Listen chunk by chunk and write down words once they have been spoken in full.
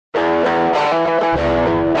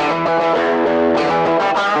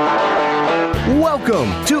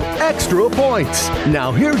Welcome to Extra Points.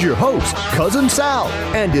 Now here's your host, Cousin Sal,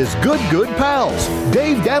 and his good pals,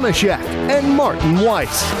 Dave Damashek and Martin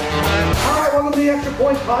Weiss. All right, welcome to the Extra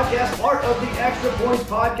Points Podcast, part of the Extra Points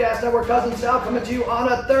Podcast Network. Cousin Sal coming to you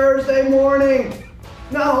on a Thursday morning.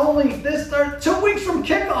 Not only this 2 weeks from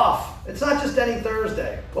kickoff. It's not just any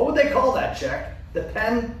Thursday. What would they call that, Check? The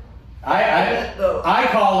pen? I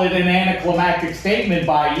call it an anticlimactic statement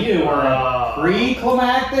by you, or a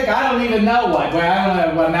pre-climactic. I don't even know what.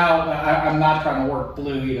 I'm not trying to work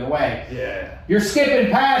blue either way. Yeah. You're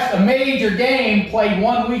skipping past a major game played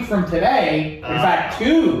 1 week from today. In fact,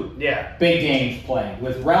 two big games played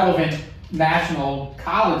with relevant national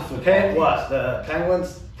college football. What? The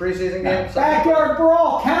Penguins preseason game? Backyard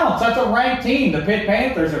brawl counts. That's a ranked team. The Pitt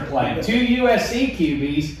Panthers are playing. Two USC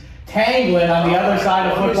QBs. Tangling on the other side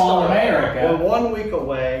of football America. We're 1 week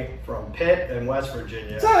away from Pitt and West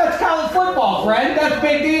Virginia. So that's college football, friend. That's a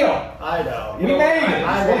big deal. I know. We made it.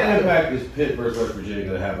 What impact is Pitt versus West Virginia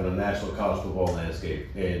going to have on the national college football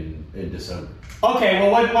landscape in December? Okay,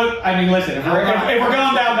 well, listen. If we're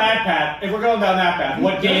going down that path,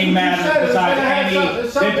 what game matters besides any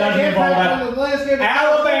that doesn't involve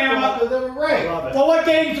Alabama? Well, what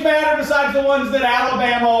games matter besides the ones that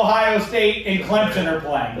Alabama, Ohio State, and Clemson are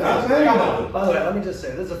playing? By the way, let me just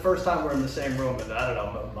say, this is the first time we're in the same room in, I don't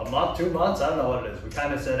know, a month, 2 months? I don't know what it is. We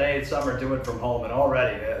kind of said, hey, it's summer, do it from home, and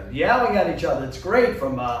already yelling at each other. It's great,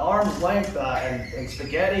 from arm's length and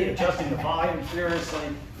spaghetti, adjusting the volume furiously.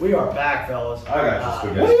 We are back, fellas. I got you,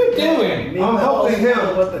 spaghetti. What are you doing? I'm helping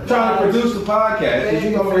him trying to produce the podcast.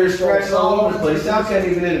 He's over here scratching all over the place. Sal can't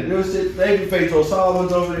even introduce it. Babyface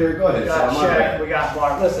O'Sullivan's over there. Go ahead, We got Shaq, we got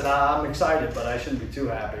Mark. Listen, I'm excited, but I shouldn't be too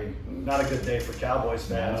happy. Not a good day for Cowboys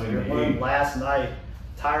fans. We learned last night,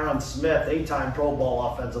 Tyron Smith, 8-time Pro Bowl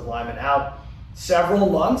offensive lineman, out several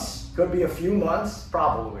months. Could be a few months,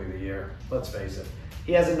 probably the year. Let's face it.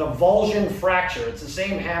 He has an avulsion fracture. It's the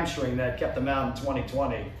same hamstring that kept him out in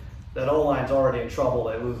 2020. That O-line's already in trouble.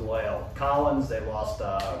 They lose La'el Collins. They lost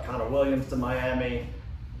Connor Williams to Miami.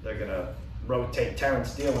 They're gonna rotate Terrence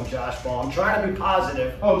Steele and Josh Ball. I'm trying to be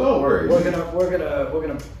positive. Oh, don't worry. We're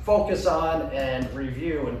gonna focus on and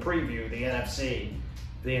review and preview the NFC,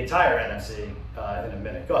 the entire NFC in a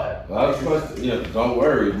minute. Go ahead. Well, I was supposed to, don't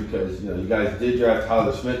worry, because you guys did draft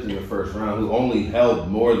Tyler Smith in the first round, who only held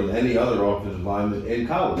more than any other offensive lineman in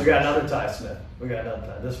college. We got another Ty Smith.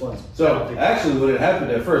 This one's so actually, when it happened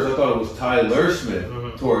at first, I thought it was Tyler Smith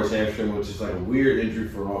tore his hamstring, which is like a weird injury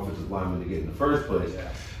for an offensive lineman to get in the first place. Yeah.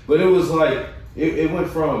 But it was like it went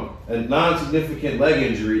from a non-significant leg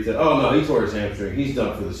injury to, oh no, he tore his hamstring, he's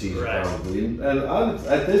done for the season probably. And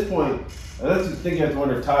at this point, I think you have to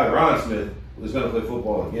wonder if Tyron Smith was going to play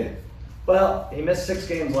football again. Well, he missed 6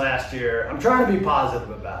 games last year. I'm trying to be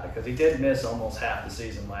positive about it because he did miss almost half the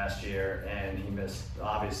season last year, and he missed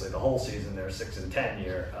obviously the whole season. Their 6-10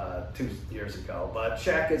 year 2 years ago. But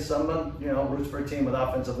Shaq is someone roots for a team with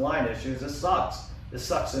offensive line issues. This sucks. This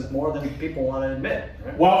sucks more than people want to admit.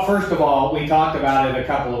 Right? Well, first of all, we talked about it a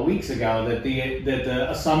couple of weeks ago that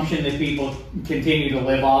the assumption that people continue to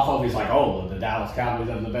live off of is like, oh, the Dallas Cowboys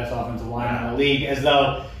have the best offensive line in the league, as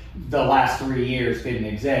though the last 3 years didn't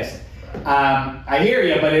exist. I hear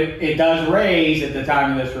you, but it does raise, at the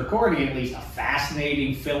time of this recording, at least a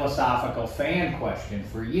fascinating philosophical fan question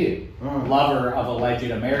for you, lover of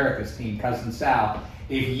alleged America's team, Cousin Sal.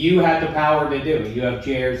 If you had the power to do it, you have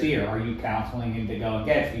Jair's ear, are you counseling him to go and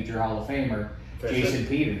get future Hall of Famer Jason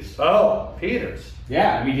Peters? Oh, Peters.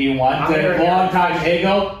 Yeah, do you want a long-time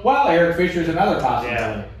Higgle? Well, Eric Fisher's another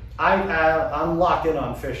possibility. Yeah. I'm locked in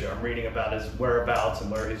on Fisher. I'm reading about his whereabouts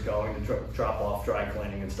and where he's going to drop off dry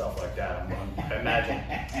cleaning and stuff like that. I imagine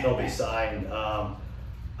he'll be signed.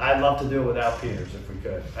 I'd love to do it without Peters if we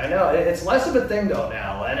could. I know it's less of a thing though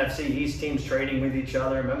now. NFC East teams trading with each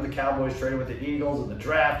other. Remember the Cowboys traded with the Eagles in the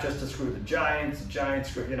draft just to screw the Giants. The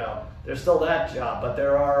Giants screw. There's still that job, but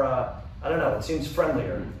there are. I don't know. It seems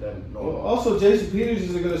friendlier than normal. Well, also, Jason Peters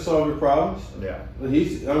isn't going to solve your problems. Yeah.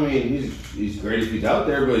 He's great if he's out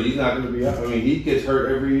there, but he's not going to be out. He gets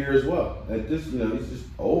hurt every year as well. At this, he's just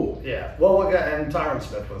old. Yeah. Well, and Tyron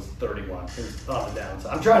Smith was 31. He's on the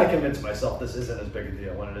downside. I'm trying to convince myself this isn't as big a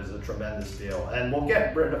deal when it is a tremendous deal. And we'll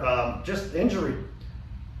get rid of just injury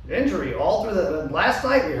all through the last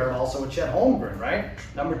night. We heard also with Chet Holmgren, right?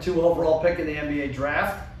 Number 2 overall pick in the NBA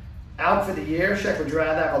draft. Out for the year. Shaq, would you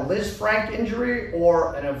rather have a Liz Frank injury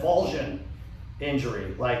or an avulsion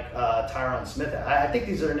injury like Tyron Smith? I think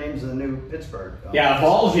these are names of the new Pittsburgh. Yeah,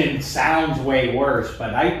 avulsion sounds way worse,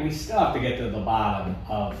 but we still have to get to the bottom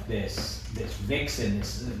of this vixen,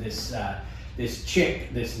 this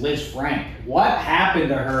chick, this Liz Frank. What happened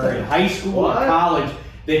to her in high school or college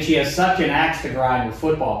that she has such an axe to grind with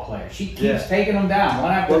football players. She keeps taking them down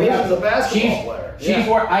one after the this other. is a basketball player. She's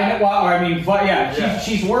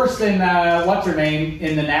she's worse than what's her name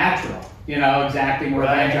in The Natural. You know, exacting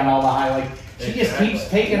revenge on all the highlights. She just keeps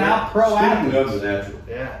taking out pro athletes. Speaking of The Natural,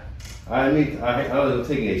 I was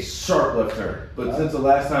taking a sharp left turn, but since the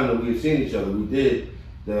last time that we've seen each other, we did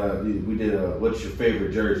what's your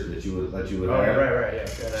favorite jersey that you would have? Right, yeah.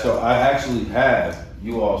 So I actually have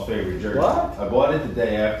you all's favorite jersey. What? I bought it the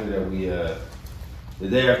day after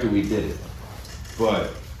we did it,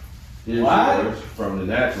 but here's yours from The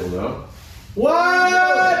Natural, no? What?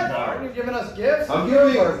 Are you giving us gifts? I'm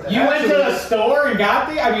giving you. You went to the store and got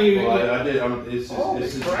the? I mean, Well, I did. This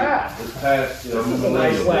is crap. It's past. You know, This is I'm a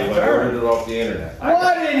nice left I turn. ordered it off the internet.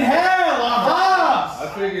 what in hell?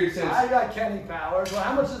 I figured since I got Kenny Powers. Well,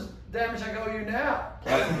 how much is damage I owe you now?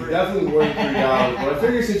 definitely worth $3, but I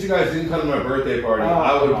figured since you guys didn't come to my birthday party,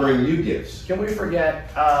 I would bring you gifts. Can we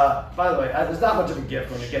forget? By the way, there's not much of a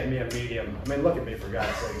gift when you're getting me a medium. I mean, look at me for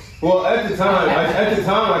God's sakes. Well, at the time,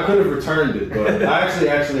 I could have returned it, but I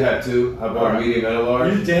actually had two. I bought a medium and a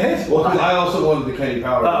large. You did? Well, because I also wanted the Kenny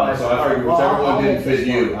Powers one, so I figured whichever one didn't fit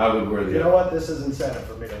you, I would wear the You know other. what? This is incentive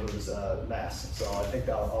for me to lose mass, so I think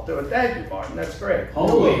I'll do it. Thank you, Martin. That's great.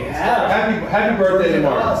 Holy hell. Happy birthday to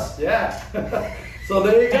Mark. us. Yeah. So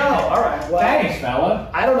there you go. All right. Well, Thanks, fella.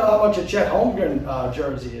 I don't know how much a Chet Holmgren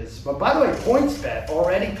jersey is, but by the way, PointsBet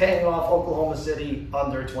already paying off Oklahoma City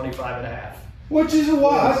under 25.5. Which is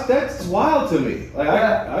wild. That's wild to me. Like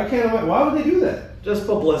I can't imagine. Why would they do that? Just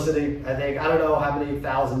publicity, I think. I don't know how many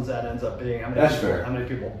thousands that ends up being. That's fair. How many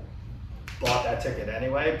people bought that ticket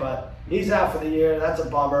anyway? But he's out for the year. That's a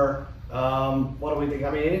bummer. What do we think?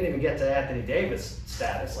 I mean, he didn't even get to Anthony Davis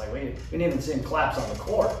status. Like we didn't even see him collapse on the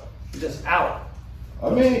court. He's just out. I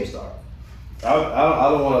mean, I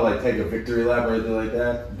don't want to like take a victory lap or anything like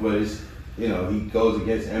that, but it's, you know, he goes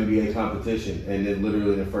against NBA competition and then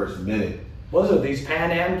literally in the first minute. What is it, these Pan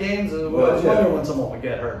Am games? I was wondering when someone would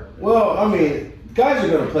get hurt. Well, I mean, guys are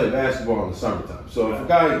going to play basketball in the summertime. So if a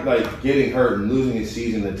guy like getting hurt and losing his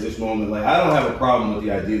season at this moment, like I don't have a problem with the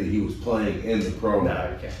idea that he was playing in the pro. No,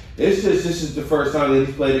 you can't. It's just this is the first time that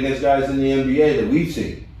he's played against guys in the NBA that we've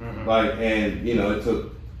seen. Mm-hmm. Like, and you know, it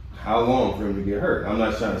took how long for him to get hurt? I'm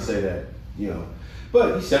not trying to say that, you know,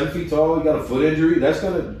 but he's 7 feet tall. He got a foot injury. That's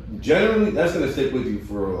gonna stick with you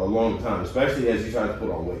for a long time, especially as you try to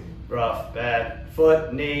put on weight. Rough, bad.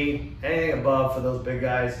 Foot, knee, anything above for those big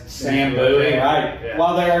guys. Sam Bowie, right. Yeah.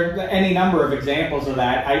 Well, there are any number of examples of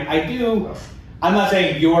that. I'm not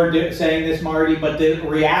saying you're saying this, Marty, but the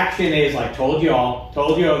reaction is like, told you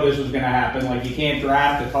this was going to happen. Like, you can't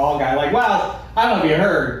draft a tall guy. Like, well, I don't know if you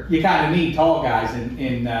heard, you kind of need tall guys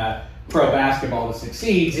in pro basketball to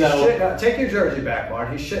succeed. So take your jersey back,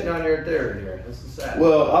 Mark. He's shitting on your theory here. This is sad.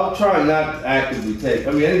 Well, I'll try not to actively take.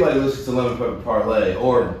 I mean, anybody who listens to Lemon Pepper Parlay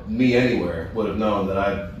or me anywhere would have known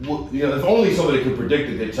that if only somebody could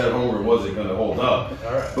predict that Chet Holmgren wasn't going to hold up.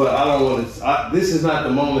 All right. But I don't want to. This is not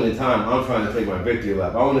the moment in time I'm trying to take my victory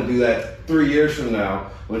lap. I want to do that 3 years from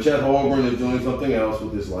now when Chet Holmgren is doing something else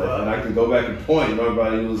with his life, and I can go back and point at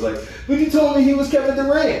everybody who was like, "But you told me he was Kevin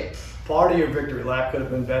Durant." Part of your victory lap could have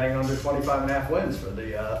been betting under 25.5 wins for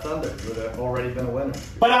the Thunder. It would have already been a winner.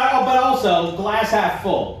 But also, glass half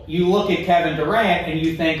full. You look at Kevin Durant and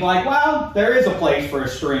you think like, well, there is a place for a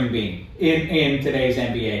string bean in today's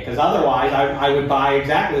NBA. Because otherwise, I would buy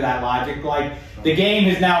exactly that logic. Like, the game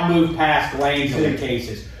has now moved past Langsley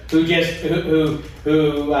cases, whose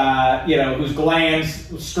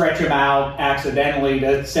glands stretch him out accidentally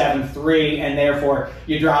to 7'3", and therefore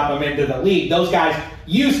you drop them into the league. Those guys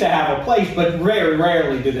used to have a place, but very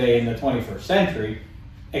rarely do they in the 21st century,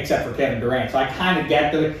 except for Kevin Durant. So I kind of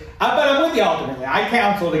get but I'm with you ultimately. I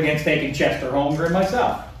counseled against taking Chester Holmgren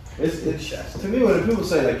myself. It's to me, when people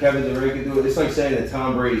say that Kevin Durant can do it, it's like saying that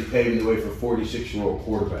Tom Brady's paving the way for 46-year-old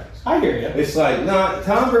quarterbacks. I hear you. It's like, nah,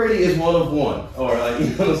 Tom Brady is one of one, or like, you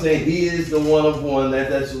know what I'm saying? He is the one of one.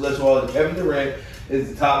 That's all. Kevin Durant is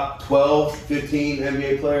the top 12, 15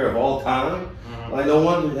 NBA player of all time. Mm-hmm. Like, no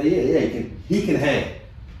wonder. He can hang.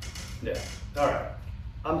 Yeah. All right.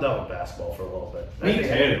 I'm done with basketball for a little bit. Me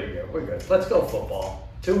too. We're good. Let's go football.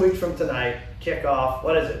 2 weeks from tonight, kickoff.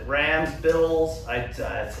 What is it? Rams, Bills. I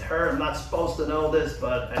heard, I'm not supposed to know this,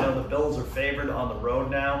 but I know the Bills are favored on the road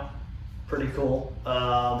now. Pretty cool.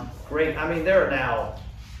 Great. I mean, there are now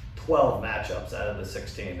 12 matchups out of the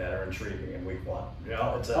 16 that are intriguing in week one. You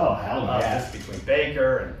know, it's just between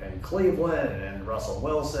Baker and Cleveland and Russell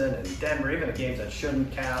Wilson and Denver, even the games that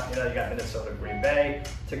shouldn't count. You know, you got Minnesota, Green Bay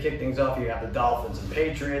to kick things off. You got the Dolphins and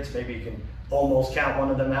Patriots. Maybe you can almost count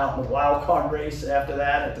one of them out in the wild card race after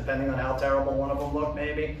that, depending on how terrible one of them looked,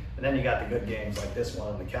 maybe. And then you got the good games like this one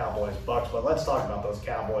and the Cowboys Bucks. But let's talk about those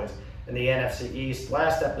Cowboys in the NFC East.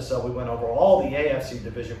 Last episode, we went over all the AFC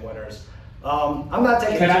division winners. I'm not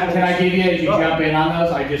taking. Can I give you, as you jump in on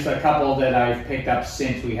those? I just a couple that I've picked up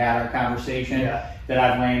since we had our conversation that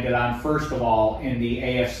I've landed on. First of all, in the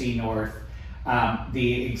AFC North,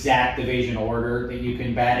 the exact division order that you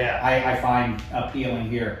can bet, I find appealing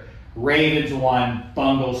here. Ravens 1,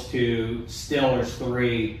 Bungles 2, Steelers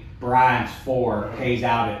 3, Browns 4, pays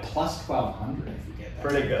out at plus 1,200 if you get that.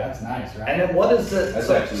 Pretty good. That's nice, right? And then what is the? That's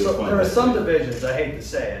There are some divisions, I hate to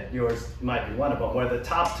say it, yours might be one of them, where the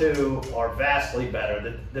top two are vastly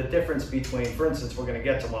better. The difference between, for instance, we're going to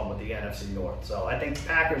get to one with the NFC North. So I think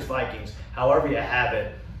Packers, Vikings, however you have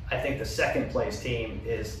it, I think the second place team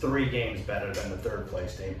is 3 games better than the third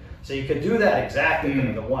place team. So you could do that exactly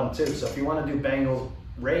in the 1-2. So if you want to do Bengals,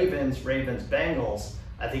 Ravens, Bengals,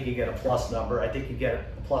 I think you get a plus number. I think you get a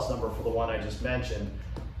plus number for the one I just mentioned.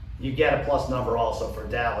 You get a plus number also for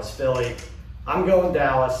Dallas, Philly. I'm going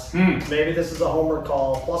Dallas. Maybe this is a homer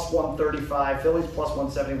call. Plus 135. Philly's plus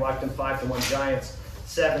 170. Washington 5-1. Giants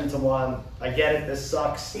 7-1. I get it. This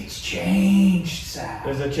sucks. It's changed, Sal.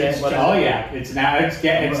 There's a change. It's now it's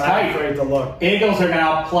I'm tight. afraid to look. Eagles are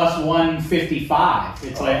now plus 155.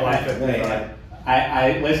 It's like 155.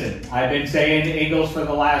 I listen. I've been saying the Eagles for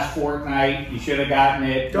the last fortnight. You should have gotten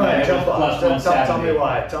it. Go ahead, It jump was up. plus Tell me 170.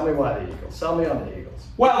 why. Tell me why the Eagles. Sell me on the Eagles.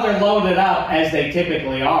 Well, they're loaded up as they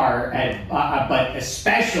typically are, but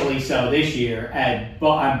especially so this year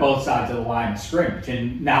on both sides of the line of scrimmage.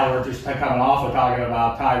 And now we're just coming off of talking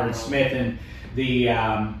about Tyron Smith and the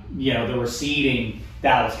the receding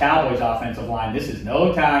Dallas Cowboys offensive line. This is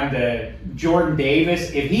no time to Jordan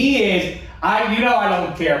Davis. If he is, I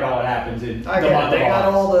don't care about what happens in the month of August. They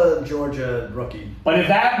got all the Georgia rookie. But if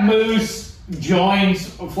that Moose joins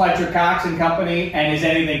Fletcher Cox and company and is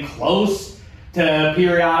anything close to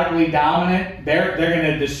periodically dominant, they're going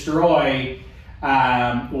to destroy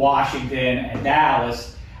Washington and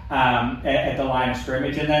Dallas at the line of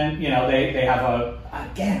scrimmage. And then they have a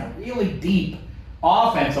really deep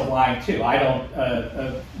offensive line too. I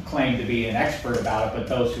don't claim to be an expert about it, but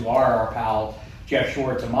those who are, our pal Jeff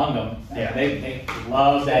Schwartz among them, they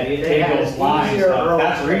love that Eagles line stuff.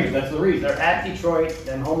 That's the reason. They're at Detroit,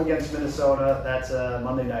 then home against Minnesota. That's a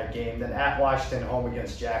Monday night game. Then at Washington, home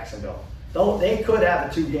against Jacksonville. Though they could have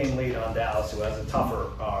a 2-game lead on Dallas, who has a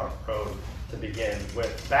tougher road to begin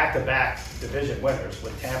with back-to-back division winners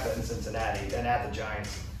with Tampa and Cincinnati, and at the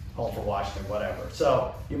Giants, home for Washington, whatever.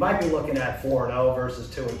 So you might be looking at 4-0 versus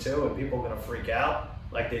 2-2, and people are going to freak out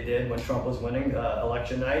like they did when Trump was winning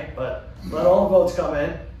election night. But let all the votes come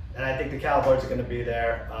in, and I think the Cowboys are going to be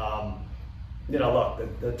there.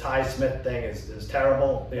 Look, the Ty Smith thing is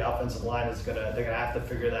terrible. The offensive line they're gonna have to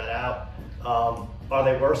figure that out. Are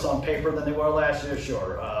they worse on paper than they were last year?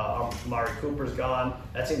 Sure. Amari Cooper's gone.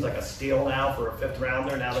 That seems like a steal now for a 5th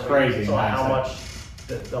rounder. Now that we saw how much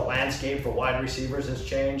the landscape for wide receivers has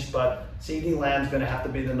changed. But CD Lamb's going to have to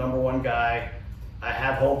be the number 1 guy. I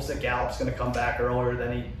have hopes that Gallup's going to come back earlier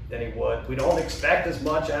than he would. We don't expect as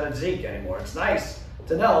much out of Zeke anymore. It's nice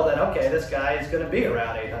to know that, okay, this guy is going to be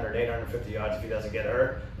around 850 yards if he doesn't get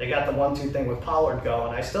hurt. They got the 1-2 thing with Pollard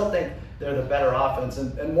going. I still think they're the better offense.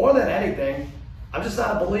 And more than anything, I'm just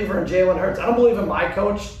not a believer in Jalen Hurts. I don't believe in my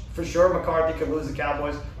coach. For sure, McCarthy could lose the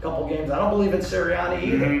Cowboys a couple games. I don't believe in Sirianni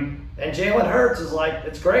either. And Jalen Hurts is like,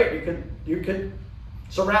 it's great. You could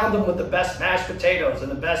surround him with the best mashed potatoes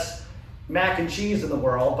and the best mac and cheese in the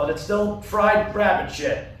world, but it's still fried rabbit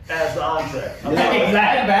shit as the entree. Is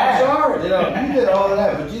that bad? I'm sorry. You did all of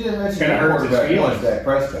that, but you didn't mention the quarterback once, Dak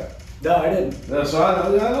Prescott. No, I didn't. No, so I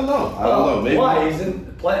don't know. Maybe why? He's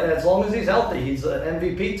in play as long as he's healthy. He's an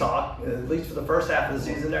MVP talk at least for the first half of the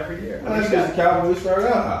season every year. That's because the Cowboys started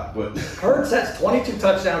out hot, but Hurts has 22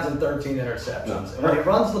 touchdowns and 13 interceptions. And when he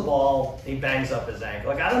runs the ball, he bangs up his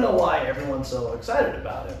ankle. I don't know why everyone's so excited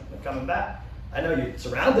about him coming back. I know you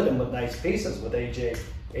surrounded him with nice pieces with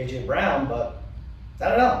AJ Brown, but I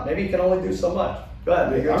don't know. Maybe he can only do so much. Go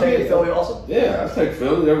ahead. You're taking Philly also? Yeah, I take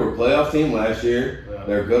Philly. They were a playoff team last year. Yeah.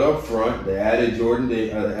 They're good up front. They added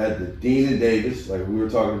had the Dean and Davis, like we were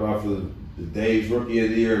talking about for the Dave's rookie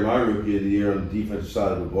of the year and my rookie of the year on the defensive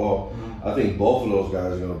side of the ball. Mm-hmm. I think both of those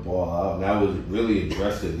guys are going to ball out, and that was really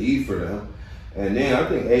addressed the need for them. And then I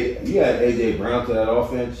think you add A.J. Brown to that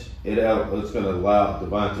offense, it's going to allow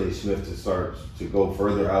Devontae Smith to start to go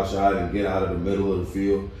further outside and get out of the middle of the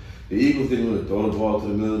field. The Eagles didn't really throw the ball to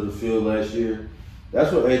the middle of the field last year.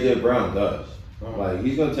 That's what A.J. Brown does. Like,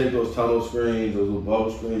 he's going to take those tunnel screens, those little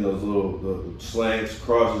bubble screens, those little slants,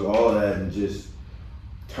 crosses, all of that, and just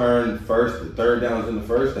turn third downs into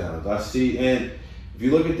first downs. I see, and if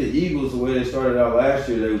you look at the Eagles, the way they started out last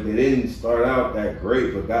year, they didn't start out that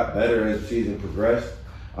great, but got better as the season progressed.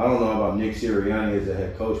 I don't know about Nick Sirianni as a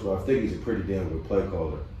head coach, but I think he's a pretty damn good play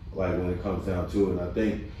caller, like when it comes down to it. And I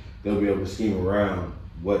think they'll be able to scheme around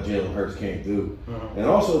what Jalen Hurts can't do. And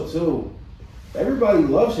also, too, everybody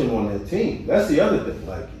loves him on that team. That's the other thing.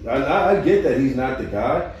 Like, I get that he's not the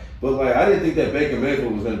guy, but like I didn't think that Baker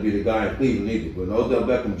Mayfield was going to be the guy in Cleveland either. When Odell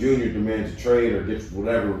Beckham Jr. demands a trade or gets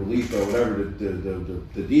whatever released or whatever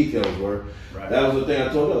the details were, that was the thing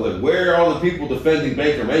I told them. Like, where are all the people defending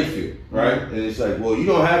Baker Mayfield, right? And it's like, well, you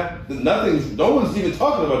don't have no one's even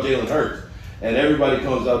talking about Jalen Hurts. And everybody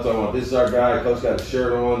comes out talking about this is our guy. Coach got a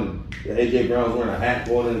shirt on, and A.J. Brown's wearing a hat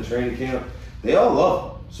going into training camp. They all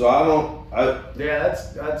love him. So yeah,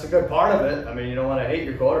 that's a good part of it. I mean, you don't want to hate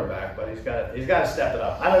your quarterback, but he's got to step it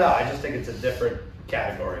up. I don't know. I just think it's a different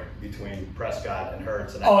category between Prescott and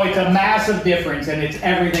Hurts. And it's a massive difference, and it's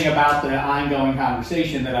everything about the ongoing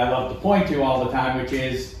conversation that I love to point to all the time, which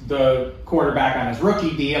is the quarterback on his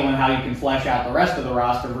rookie deal and how you can flesh out the rest of the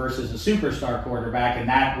roster versus a superstar quarterback, and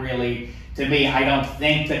that really. To me, I don't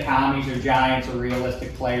think the Commies or Giants are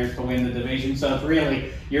realistic players to win the division. So it's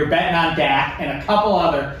really, you're betting on Dak and a couple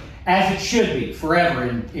other, as it should be forever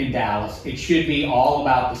in Dallas. It should be all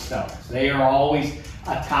about the stars. They are always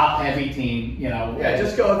a top-heavy team, you know. Yeah,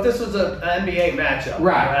 just go, if this was an NBA matchup,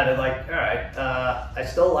 right. You had it like, all right, I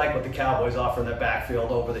still like what the Cowboys offer in their backfield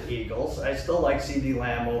over the Eagles. I still like CeeDee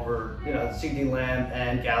Lamb over, CeeDee Lamb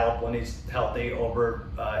and Gallup when he's healthy over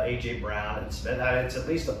A.J. Brown and Smith. It's at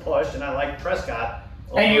least a push, and I like Prescott.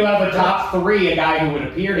 And you have a top three, a guy who would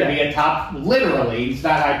appear to be a top, literally, it's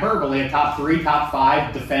not hyperbole, a top 3, top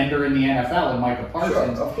 5 defender in the NFL in Micah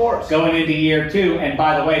Parsons. Sure, of course. Going into year 2. And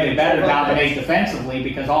by the way, they better dominate defensively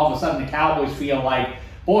because all of a sudden the Cowboys feel like,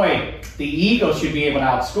 boy, the Eagles should be able to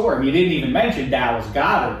outscore him. You didn't even mention Dallas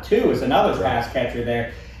Goedert, too, as another pass catcher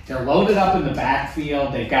there. They're loaded up in the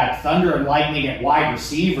backfield. They've got thunder and lightning at wide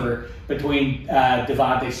receiver between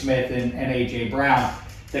Devontae Smith and A.J. Brown.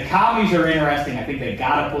 The Commies are interesting. I think they've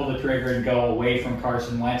got to pull the trigger and go away from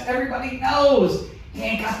Carson Wentz. Everybody knows he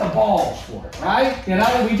ain't got the balls for it, right? You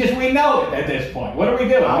know, we know it at this point. What are we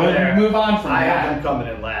doing? We're going to move on from that. I have them coming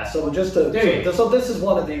in last. So so this is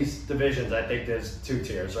one of these divisions. I think there's 2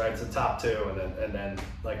 tiers, right? It's the top 2, and then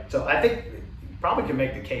so I think you probably can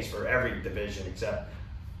make the case for every division except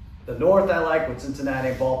the North. I like with Cincinnati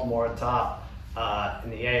and Baltimore at top. In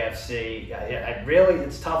the AFC,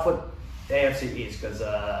 it's tough with AFC East because,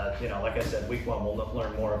 like I said, week 1 we'll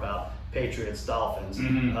learn more about Patriots, Dolphins.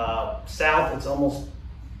 South,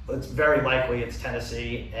 it's very likely it's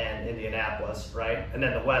Tennessee and Indianapolis, right? And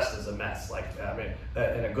then the West is a mess,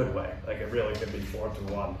 in a good way. Like, it really could be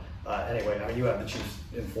 4-1. Anyway, I mean, you have the Chiefs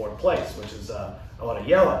in 4th place, which is, I want to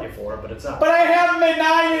yell at you for it, but it's not. But I have them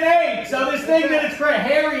at 9-8. So this thing that it's great.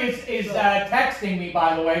 Harry is texting me,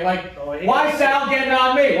 by the way, like, why Sal getting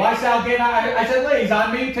on me? Why Sal getting on? I said, Lee, he's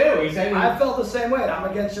on me too. He said, I felt the same way. I'm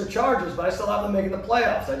against your Chargers, but I still have them making the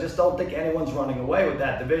playoffs. I just don't think anyone's running away with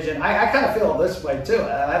that division. I kind of feel this way too.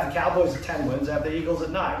 I have the Cowboys at 10 wins. I have the Eagles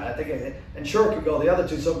at 9. I think and sure it could go the other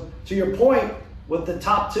 2. So to your point, with the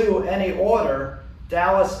top 2, any order,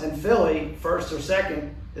 Dallas and Philly, 1st or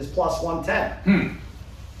 2nd, is plus 110.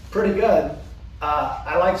 Pretty good.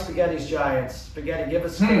 I like Spaghetti's Giants. Spaghetti, give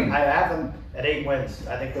us. I have them at 8 wins.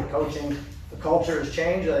 I think the coaching, the culture has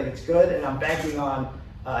changed. I think it's good, and I'm banking on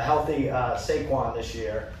healthy Saquon this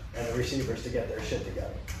year and the receivers to get their shit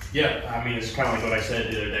together. Yeah, I mean, it's kind of like what I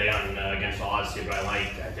said the other day on Against All Odds, but I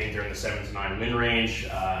think they're in the 7-9 win range.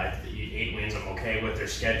 8 wins I'm okay with. Their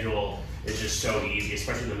schedule is just so easy,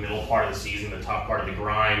 especially the middle part of the season, the tough part of the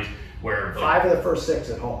grind, where 5 of the first 6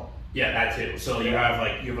 at home. Yeah, that too. So you have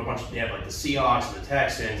a bunch of, the Seahawks and the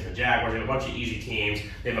Texans and the Jaguars. You have a bunch of easy teams.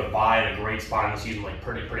 They have a bye in a great spot in the season,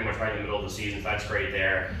 pretty much right in the middle of the season. So that's great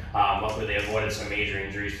there. Luckily they avoided some major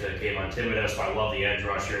injuries to Kayvon Thibodeau, so I love the edge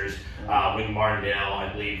rushers. Wing Martindale,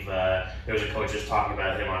 I believe there was a coach just talking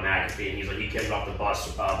about him on McAfee, and he's like, he came off the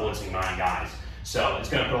bus blitzing 9 guys. So it's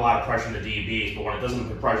going to put a lot of pressure on the DBs, but when it doesn't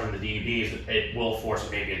put pressure on the DBs, it will force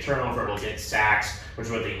maybe a turnover. It'll get sacks, which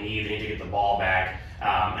is what they need. They need to get the ball back.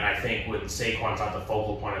 And I think when Saquon's not the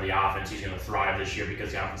focal point of the offense, he's going to thrive this year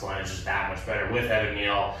because the offensive line is just that much better with Evan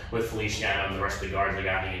Neal, with Feliciano, and the rest of the guards they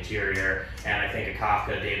got in the interior. And I think a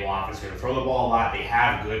Kafka, Dable offense is going to throw the ball a lot. They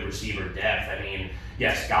have good receiver depth. I mean,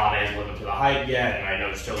 yes, Galladay hasn't lived up to the hype yet, and I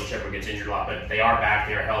know Sterling Shepard gets injured a lot, but they are back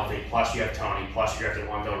there healthy. Plus you have Tony, plus you have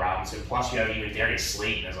Wan'Dale Robinson, plus you have even Darius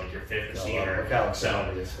Slayton as like your 5th receiver.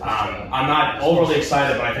 I'm not overly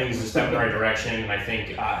excited, but I think it's a step in the right direction. And I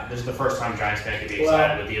think this is the first time Giants fan can be excited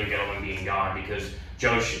with Theo Gettleman being gone because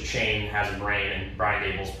Joe Shane has a brain, and Brian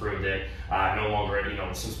Daboll's proved it. No longer,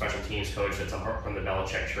 some special teams coach that's from the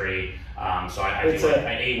Belichick tree. So I think an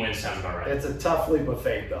 8 wins sounds about right. It's a tough leap of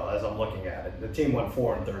faith, though, as I'm looking at it. The team went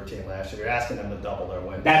 4-13 last year. You're asking them to double their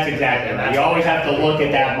wins. That's exactly right. You always have to look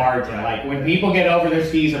at that margin. Right. Like when people get over their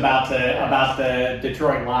skis about the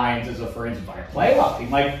Detroit Lions as a, for instance, like a playoff team,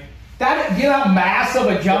 like that. You know how massive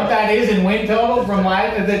a jump that is in win total from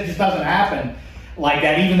last. That just doesn't happen like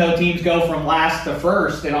that. Even though teams go from last to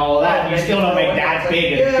first and all of that, you still don't make that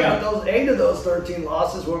big a jump. But those 8 of those 13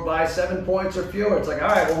 losses were by 7 points or fewer. It's like, all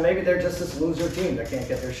right, well, maybe they're just this loser team that can't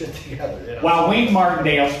get their shit together. Well, Wink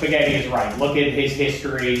Martindale, Spaghetti is right. Look at his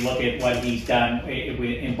history. Look at what he's done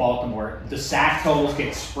in Baltimore. The sack totals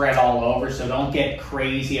get spread all over, so don't get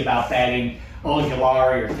crazy about betting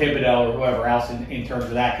Ojulari or Thibodeau or whoever else in terms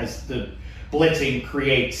of that, because the blitzing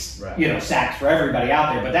creates sacks for everybody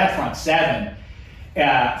out there. But that front seven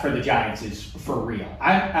for the Giants is for real.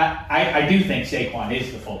 I do think Saquon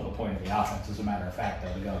is the focal point of the offense, as a matter of fact,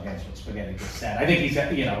 though, to go against what Spaghetti just said. I think he's,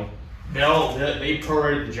 They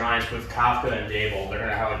prorated the Giants with Kafka and Dable. They're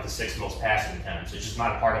going to have like the 6th most passing attempts. It's just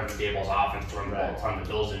not a part of Dable's offense to run the ball a ton. The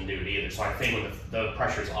Bills didn't do it either. So I think when the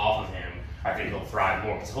pressure's off of him, I think he'll thrive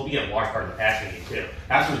more because he'll be a large part of the passing game too.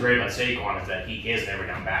 That's what's great about Saquon is that he is an every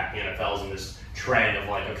down back. The NFL's in this trend of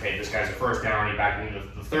like, okay, this guy's a first down running back, and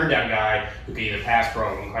the third down guy who can either pass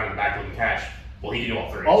pro and kind of backfield and catch. Well, he can do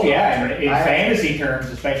all three. Oh, yeah. And in fantasy terms,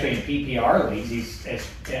 especially in PPR leagues,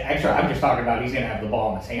 I'm just talking about he's going to have the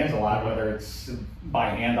ball in his hands a lot, whether it's by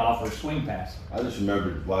handoff or swing pass. I just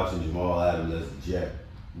remember watching Jamal Adams as a Jet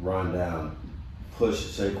run down, push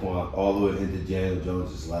Saquon all the way into Daniel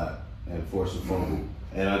Jones' lap and force a fumble.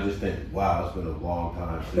 And I just think, wow, it's been a long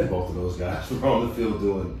time since both of those guys were on the field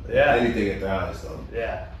doing anything at their highest level.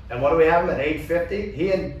 Yeah. And what do we have him at 850?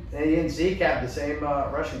 He and Zeke have the same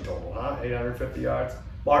rushing total, huh? 850 yards.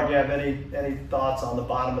 Mark, do you have any thoughts on the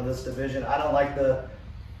bottom of this division? I don't like the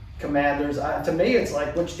Commanders. To me, it's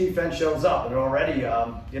like which defense shows up. And already,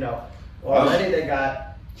 they got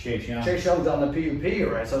Chase Young. Chase Young's on the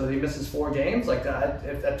PUP, right? So he misses 4 games. Like that,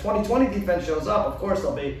 if that 2020 defense shows up, of course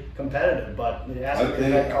they'll be competitive. But you ask me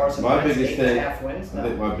if Carson Wentz 8.5 wins. No. I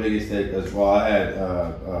think my biggest take is I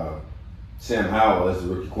had Sam Howell as the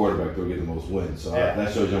rookie quarterback to get the most wins. So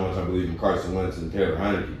that shows you how much I believe in Carson Wentz and Taylor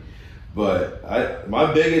Heineke. But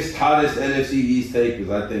my biggest, hottest NFC East take is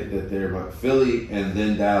I think that they're Philly and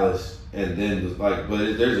then Dallas and then but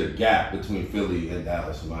there's a gap between Philly and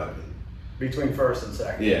Dallas in my opinion. Between first and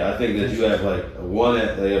second. Yeah, I think that you have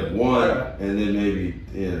like they have one, and then maybe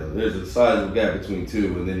there's a sizable gap between 2,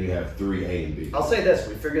 and then you have 3 A and B. I'll say this: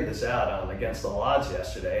 we figured this out against all odds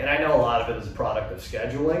yesterday, and I know a lot of it is a product of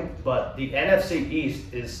scheduling. But the NFC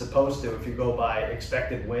East is supposed to, if you go by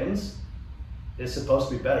expected wins, is supposed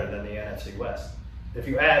to be better than the NFC West. If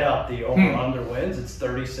you add up the over/under wins, it's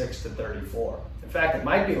 36-34. In fact, it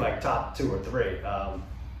might be like top 2 or 3.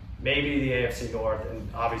 Maybe the AFC North, and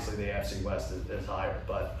obviously the AFC West is higher.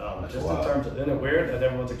 But just in terms of, isn't it weird that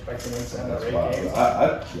everyone's expecting them to 7 or 8 games?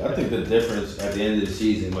 I think the difference at the end of the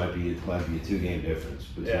season might be a 2-game difference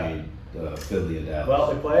between Philly and Dallas.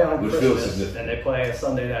 Well, they play on Christmas and they play a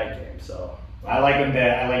Sunday night game, so. I like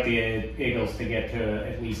the Eagles to get to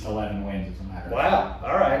at least 11 wins, as a matter of fact. Wow.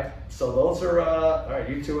 All right. So those are all right.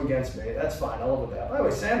 You 2 against me. That's fine. I'll live with that. By the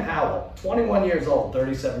way, Sam Howell, 21 years old,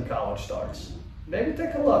 37 college starts. Maybe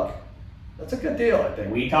take a look. That's a good deal, I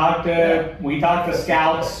think. We talked to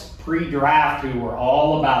scouts pre-draft who were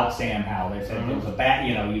all about Sam Howell. They said it was a bad,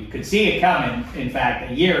 you could see it coming. In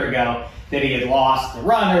fact, a year ago, that he had lost the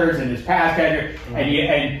runners and his pass catcher,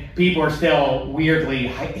 and people are still weirdly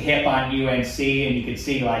hip on UNC, and you could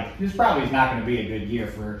see like this probably is not going to be a good year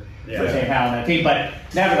for Sam Howell and that team. But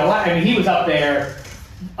nevertheless, he was up there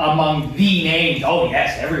among the names. Oh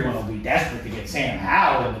yes, everyone will be desperate to get Sam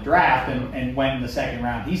Howell in the draft, and went in the 2nd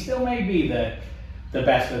round. He still may be the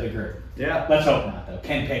best of the group. Yeah. Let's hope not, though.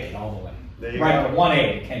 Ken Pickett all the way. There you right go. to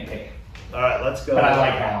 180, Ken Pickett. All right, let's go. But I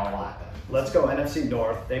like Howell a lot, though. Let's go NFC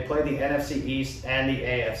North. They play the NFC East and the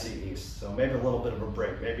AFC East, so maybe a little bit of a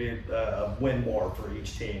break, maybe a win more for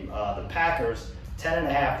each team. The Packers,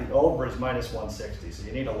 10.5. The over is -160, so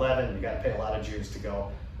you need 11. You got to pay a lot of Jews to go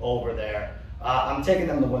over there. I'm taking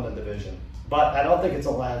them to win the division, but I don't think it's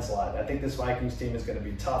a landslide. I think this Vikings team is going to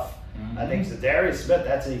be tough. I think Zadarius Smith,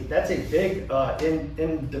 that's a big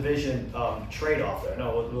in division trade-off there.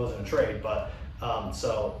 No, it wasn't a trade, but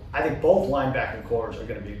so I think both linebacking cores are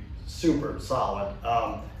going to be super solid.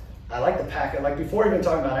 I like the Packers. Like before even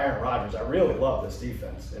talking about Aaron Rodgers, I really love this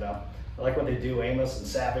defense. I like what they do. Amos and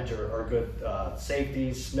Savage are good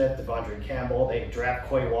safeties. Smith, Devondre Campbell. They draft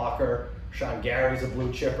Quay Walker. Sean Gary's a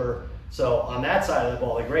blue chipper. So on that side of the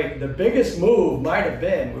ball, they're great. The biggest move might have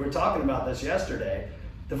been, we were talking about this yesterday,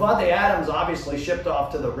 Devontae Adams obviously shipped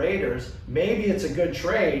off to the Raiders. Maybe it's a good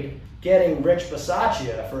trade getting Rich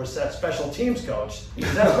Bisaccia for a special teams coach.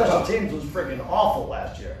 Because that special teams was freaking awful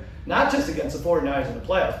last year. Not just against the 49ers in the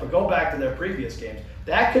playoffs, but go back to their previous games.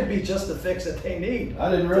 That could be just the fix that they need. I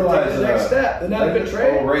didn't realize to take the next step. Isn't that a good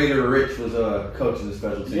trade? Raider Rich was coaching the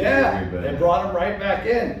special teams. Yeah, they brought him right back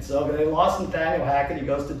in. So they lost Nathaniel Hackett. He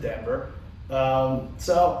goes to Denver.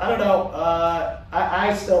 So I don't know.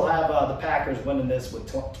 I still have the Packers winning this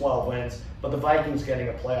with 12 wins, but the Vikings getting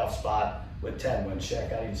a playoff spot with 10 wins.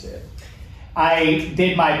 Shaq, how do you see it? I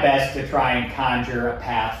did my best to try and conjure a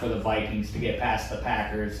path for the Vikings to get past the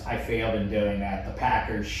Packers. I failed in doing that. The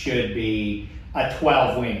Packers should be a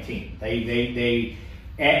 12-win team.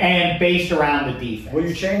 And based around the defense. Will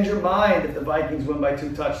you change your mind if the Vikings win by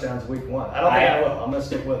 2 touchdowns week 1? I don't think I will. I'm going to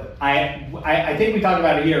stick with it. I think we talked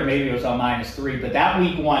about it here. Maybe it was on -3. But that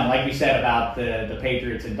week 1, like you said about the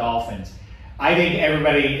Patriots and Dolphins, I think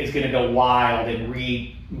everybody is going to go wild and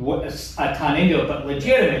read a ton into it. But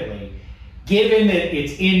legitimately, given that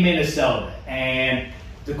it's in Minnesota and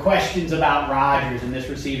the questions about Rodgers and this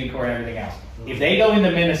receiving core and everything else, if they go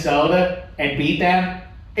into Minnesota and beat them,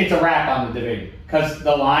 it's a wrap on the division because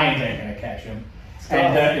the Lions ain't going to catch them,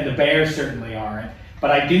 and the Bears certainly aren't. But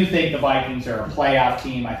I do think the Vikings are a playoff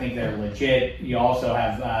team. I think they're legit. You also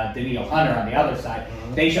have Daniil Hunter on the other side.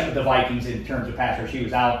 Mm-hmm. They shut the Vikings in terms of pass rush. He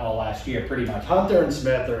was out all last year, pretty much. Hunter and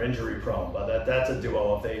Smith are injury prone, but that's a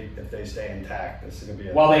duo if they stay intact. This is going to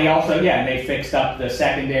be. Well, they also and they fixed up the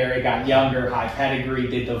secondary, got younger, high pedigree.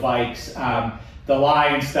 Did the Vikes. The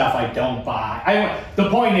Lions stuff I don't buy. The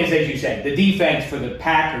point is, as you said, the defense for the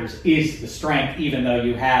Packers is the strength, even though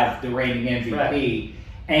you have the reigning MVP. Right.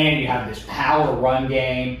 And you have this power run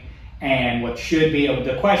game, and what should be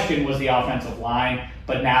the question was the offensive line,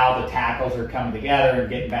 but now the tackles are coming together and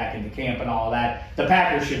getting back into camp and all of that. The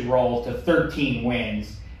Packers should roll to 13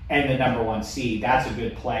 wins and the #1 seed. That's a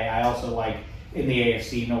good play. I also like in the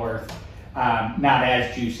AFC North, not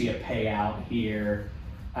as juicy a payout here.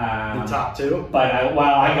 The top 2, but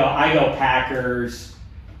I go Packers,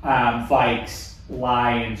 Vikes.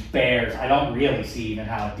 Lions, Bears. I don't really see even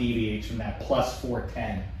how it deviates from that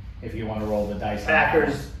 +410 if you want to roll the dice.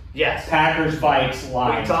 Packers, yes. Packers, Vikes,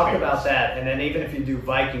 Lions. We talked Bears. about that, and then even if you do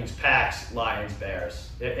Vikings, Packs, Lions, Bears,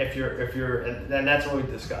 if you're, and then that's what we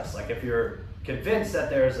discussed. Like if you're convinced that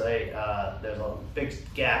there's a big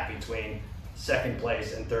gap between second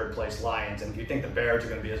place and third place Lions, and if you think the Bears are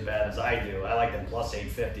going to be as bad as I do, I like them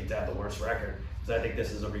 +850 to have the worst record because I think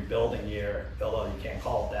this is a rebuilding year, although you can't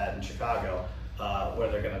call it that in Chicago. Where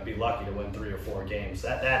they're going to be lucky to win 3 or 4 games.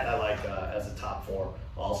 That I like as a top 4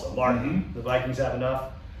 also. Martin, The Vikings have enough?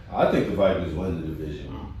 I think the Vikings win the division.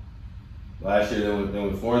 Last year, they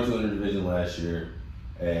went 4-2 in the division last year.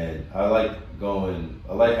 And I like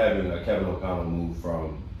having a Kevin O'Connell move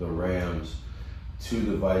from the Rams to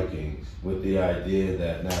the Vikings with the idea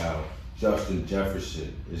that now Justin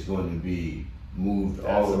Jefferson is going to be moved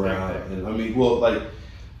all around. And I mean,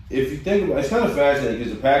 if you think about it, it's kind of fascinating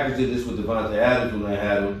because the Packers did this with Devontae Adams when they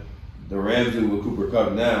had him. The Rams do it with Cooper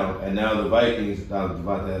Kupp now, and now the Vikings, now that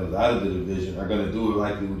Devontae Adams out of the division, are going to do it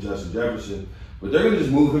likely with Justin Jefferson. But they're going to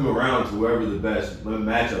just move him around to wherever the best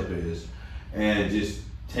matchup is and just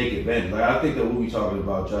take advantage. Like I think that we'll be talking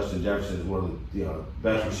about Justin Jefferson as one of the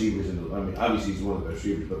best receivers obviously he's one of the best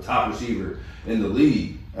receivers, but top receiver in the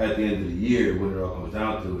league at the end of the year when it all comes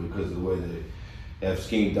down to it because of the way they have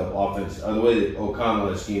schemed up offense, the way that O'Connell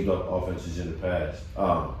has schemed up offenses in the past.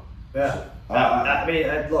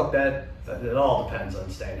 Look, it all depends on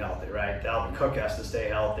staying healthy, right? Dalvin Cook has to stay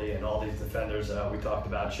healthy, and all these defenders we talked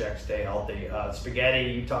about, Czech, stay healthy.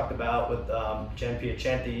 Spaghetti, you talked about with Jen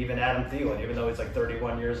Piacenti, even Adam Thielen, even though he's like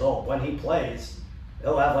 31 years old. When he plays,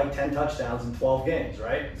 he'll have like 10 touchdowns in 12 games,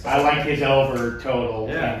 right? So I like his over total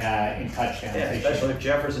in touchdowns. Yeah, especially if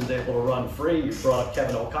Jefferson's able to run free. You brought up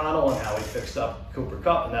Kevin O'Connell and how he fixed up Cooper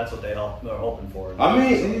Kupp, and that's what they're hoping for. I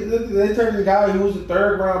mean, they turned the guy who was a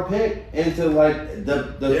 3rd-round pick into like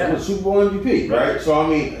the Super Bowl MVP, right? So I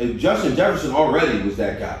mean, Justin Jefferson already was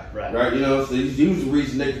that guy, right? So he was the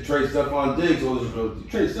reason they could trade Stephon Diggs.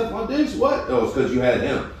 Trade Stephon Diggs? What? Oh, it's because you had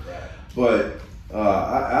him. Right. But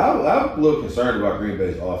I'm a little concerned about Green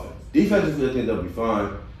Bay's offense. Defensively, I think they'll be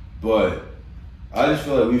fine, but I just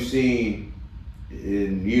feel like we've seen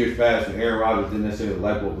in years past when Aaron Rodgers didn't necessarily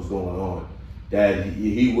like what was going on, that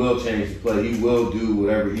he will change the play. He will do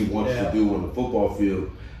whatever he wants to do on the football field.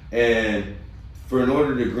 And in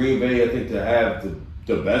order to Green Bay, I think, to have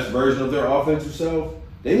the best version of their offensive self,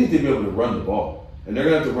 they need to be able to run the ball. And they're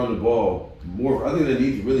going to have to run the ball more. I think they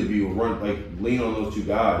need to really lean on those 2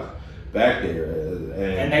 guys. back there,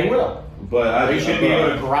 And they will. But They should be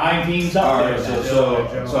able to grind teams up all there. right,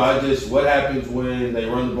 now. so I just, what happens when they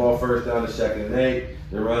run the ball first down to 2nd and 8?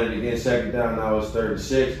 They're running again 2nd down, now it's 3rd and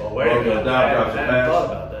 6. Well, wait a minute. I hadn't thought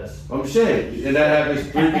about this. I'm saying, and that happens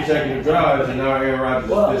 3 consecutive drives, and now Aaron Rodgers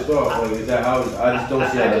is pissed off. Like, is that how? I just don't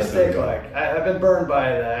see how I that's just think going. like I've been burned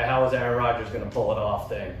by the how is Aaron Rodgers going to pull it off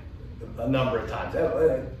thing a number of times.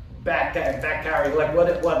 Back carry, like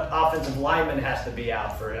what offensive lineman has to be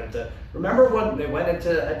out for him to remember when they went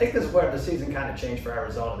into. I think this is where the season kind of changed for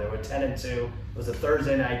Arizona. They were 10-2. It was a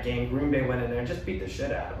Thursday night game. Green Bay went in there and just beat the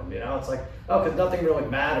shit out of them. You know, it's like because nothing really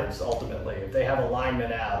matters ultimately if they have a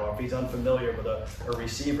lineman out or if he's unfamiliar with a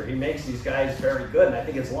receiver. He makes these guys very good, and I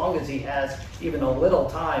think as long as he has even a little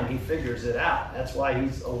time, he figures it out. That's why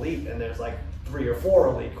he's elite. And there's like 3 or 4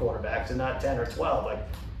 elite quarterbacks and not 10 or 12.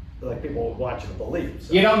 Like people would want you to believe.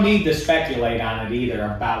 So. You don't need to speculate on it either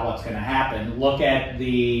about what's going to happen. Look at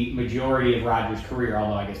the majority of Rodgers' career,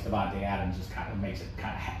 although I guess Davante Adams just kind of makes it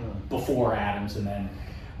kind of before Adams and then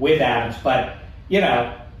with Adams. But,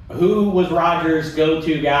 who was Rodgers'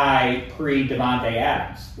 go-to guy pre-Davante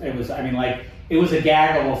Adams? It was a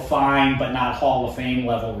gaggle of fine but not Hall of Fame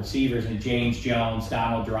level receivers in James Jones,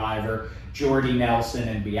 Donald Driver, Jordy Nelson,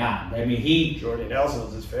 and beyond. Jordy Nelson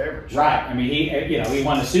was his favorite. Right. He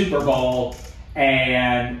won the Super Bowl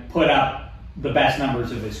and put up the best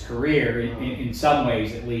numbers of his career in some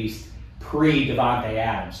ways, at least pre-Davante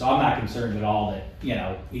Adams. So I'm not concerned at all that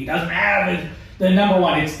he doesn't have the number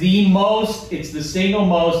one. It's the single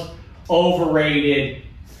most overrated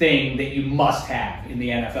thing that you must have in the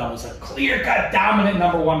NFL. It's a clear-cut dominant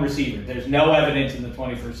number one receiver. There's no evidence in the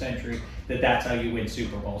 21st century that that's how you win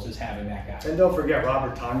Super Bowls, is having that guy. And don't forget,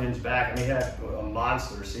 Robert Tonyan's back. He had a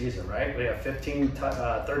monster season, right? We have 13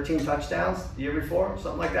 touchdowns the year before,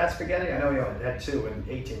 something like that, Spaghetti. I know he only had 2 and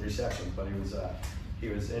 18 receptions, but he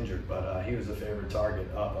was injured, but he was a favorite target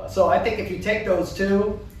of. So I think if you take those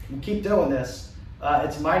two and keep doing this,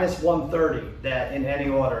 it's minus 130 that in any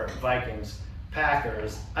order, Vikings,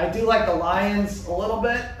 Packers. I do like the Lions a little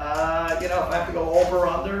bit. If I have to go over or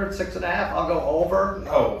under at 6.5, I'll go over.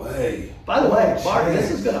 No way. By the way, Mark,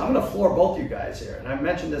 I'm gonna floor both you guys here, and I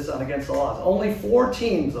mentioned this on Against the Odds. Only 4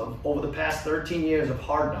 teams over the past 13 years of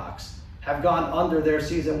Hard Knocks have gone under their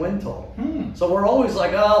season win total. So we're always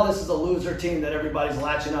like, oh, this is a loser team that everybody's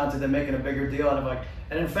latching onto. They're making a bigger deal out of.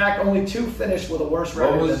 And in fact, only 2 finished with a worse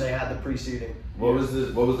record than they had the preceding. What was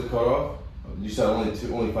the cutoff? You said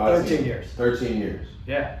only 5 13 years. 13 years.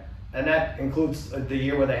 Yeah, and that includes the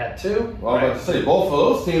year where they had 2. Well, I was about to say, both of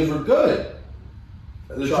those teams were good.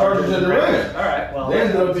 The Chargers and the Rams. All right, well. They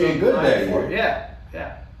ended up being good that year.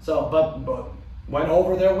 Yeah. So, but went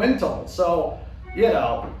over their win total. So,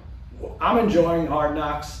 I'm enjoying Hard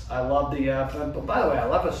Knocks. I love the, but by the way, I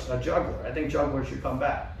love a juggler. I think jugglers should come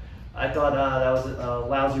back. I thought that was a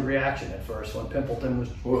lousy reaction at first when Pimpleton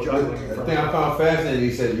was juggling. The thing I found fascinating,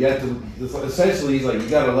 he said, you have to, essentially, he's like, you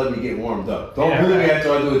got to let me get warmed up. Don't do me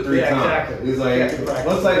after I do it 3 times. Exactly. He's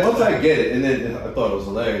like, once I get it, and then I thought it was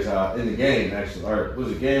hilarious how in the game, actually, or was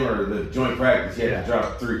it game or the joint practice, he had to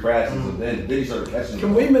drop 3 passes, and then he started catching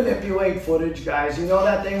Can we manipulate footage, guys? You know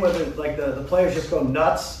that thing where the players just go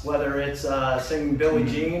nuts, whether it's singing Billie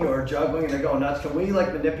Jean or juggling and they go nuts? Can we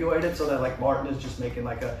manipulate it so that Martin is just making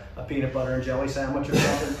a peanut butter and jelly sandwich or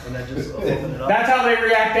something, and then just open it up? That's how they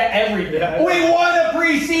react to everything. Yeah. We won a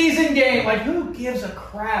preseason game. Who gives a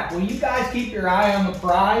crap? Will you guys keep your eye on the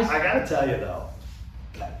prize? I gotta tell you though,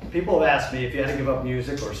 people have asked me if you had to give up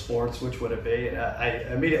music or sports, which would it be? And I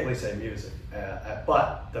immediately say music.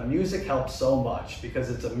 But the music helps so much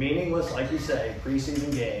because it's a meaningless, like you say,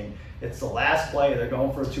 preseason game. It's the last play. They're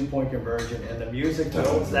going for a 2-point conversion, and the music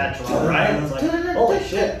builds that drum, right? It's like, holy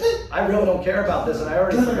shit, I really don't care about this, and I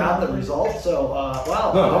already forgot the result. So,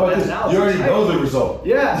 wow. No, you already know the result.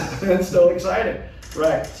 Yeah, it's still exciting.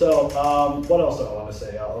 Right. So, what else do I want to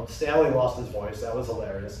say? Stanley lost his voice. That was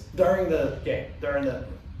hilarious during the game. During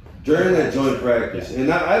that joint practice,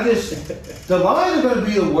 and I just the Lions are going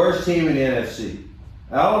to be the worst team in the NFC.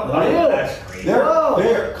 That's crazy.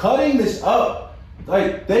 They're cutting this up.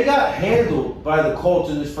 They got handled by the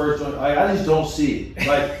Colts in this first one. I just don't see it.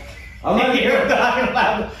 I'm not You're talking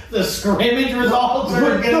about the scrimmage results?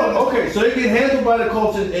 Okay, so they get handled by the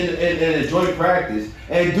Colts in a joint practice,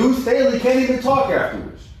 and Deuce Staley can't even talk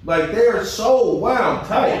afterwards. They are so wound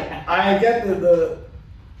tight. I get the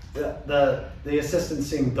assistants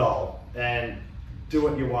seem dull and do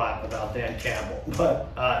what you want about Dan Campbell, but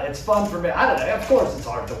it's fun for me. I don't know. Of course, it's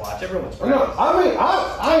hard to watch. Everyone's practice. No,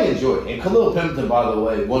 I enjoy it. And Khalil Pimpleton, by the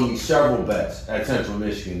way, won me several bets at Central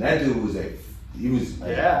Michigan. That dude was a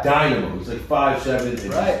dynamo. He was 5'7"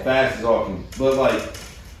 and as fast as all can. But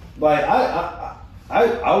like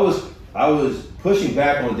I was pushing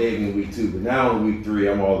back on Dave in week 2, but now in week 3,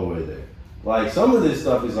 I'm all the way there. Like some of this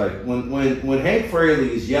stuff is like when Hank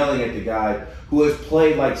Fraley is yelling at the guy who has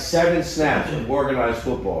played like 7 snaps of organized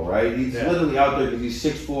football, right? He's literally out there because he's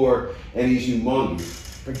 6'4" and he's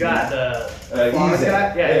humongous. The guy, he's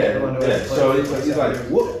guy? Yeah. So he's like,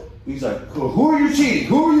 what? He's like, who are you cheating?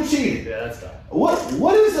 Who are you cheating? Yeah, that's tough.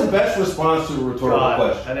 What is the best response to a rhetorical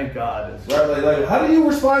question? I think God is. Right? Like, how do you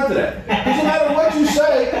respond to that? Doesn't matter what you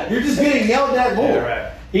say, you're just getting yelled at more. Yeah,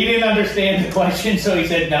 right. He didn't understand the question, so he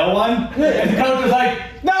said no one. And the coach was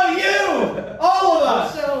like, no, you! All of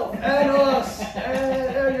us! Yourself, and us,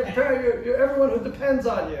 and your parent, your everyone who depends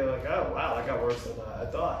on you. Like, oh, wow, that got worse than I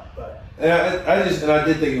thought. But and I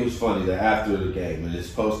did think it was funny that after the game, in his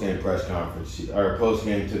post-game press conference, or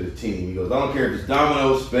post-game to the team, he goes, I don't care if it's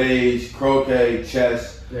dominoes, spades, croquet,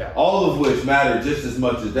 chess, all of which matter just as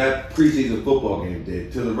much as that preseason football game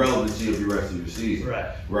did to the relevancy of the rest of your season.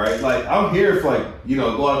 Right? Like, I'm here for,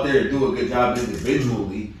 go out there and do a good job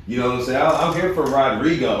individually. You know what I'm saying? I'm here for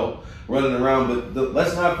Rodrigo running around, but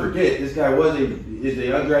let's not forget, this guy is a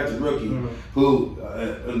undrafted rookie who,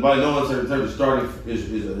 by no uncertain terms,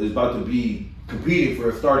 is about to be competing for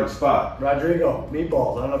a starting spot. Rodrigo,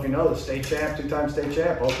 meatballs. I don't know if you know this, state champ, 2-time state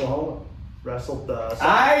champ, Oklahoma. Wrestled.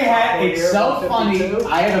 It's so funny.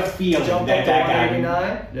 I had a feeling that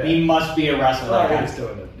guy, he must be a wrestler. He's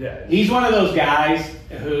doing it. Yeah. He's one of those guys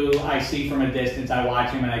who I see from a distance. I watch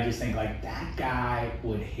him and I just think like that guy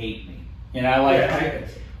would hate me.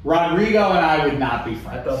 Rodrigo and I would not be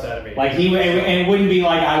friends. I thought that'd be like and it wouldn't be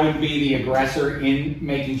like I would be the aggressor in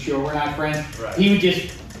making sure we're not friends. Right. He would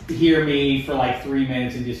just hear me for like 3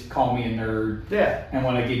 minutes and just call me a nerd. Yeah. And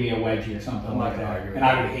want to give me a wedgie or something like that. And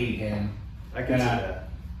I would hate him. I can see that.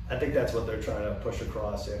 I think that's what they're trying to push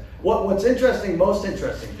across here. What's interesting, most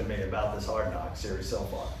interesting to me about this Hard Knocks series so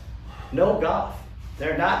far, no Goff.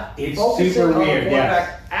 They're not focusing on the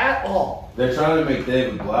quarterback at all. They're trying to make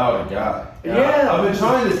David Blau a guy. Yeah. I've been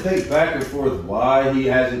trying to think back and forth why he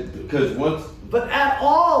hasn't, because once... But at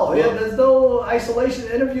all. Yeah, there's no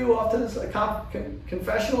isolation interview off to this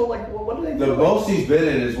confessional. Like, what do they do? The most he's been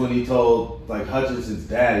in is when he told, Hutchinson's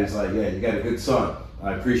dad, he's like, yeah, you got a good son.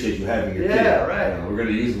 I appreciate you having your kid. Yeah, right. We're going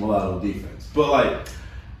to use him a lot on defense. But,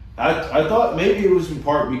 I thought maybe it was in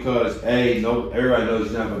part because, everybody knows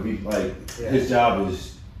he's not going to be, his job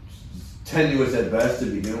is tenuous at best to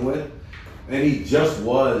begin with. And he just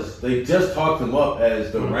they just talked him up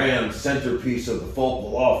as the Rams centerpiece of the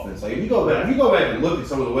football offense. Like, if you go back and look at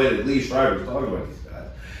some of the way that Lee Schreiber was talking about these guys,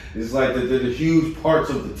 it's like they're the huge parts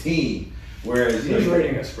of the team. Whereas he's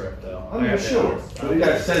reading a script, though. I mean, sure, but he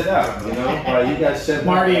got sent out. You got sent.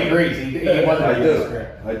 Marty agrees. He wasn't reading the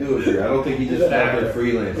script. I do agree. I don't think he just out there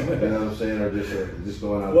freelancing. You know what I'm saying, or just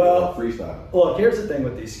going out there freestyle. Look, here's the thing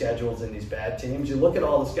with these schedules and these bad teams. You look at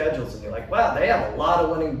all the schedules and you're like, wow, they have a lot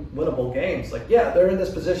of winnable games. Like, yeah, they're in this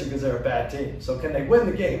position because they're a bad team. So can they win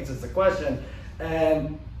the games? Is the question.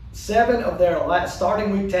 And 7 of their starting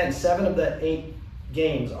week 10, 7 of the 8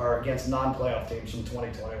 games are against non-playoff teams from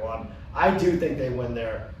 2021. I do think they win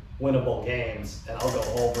their winnable games, and I'll go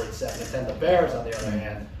over at 7-10. The Bears, on the other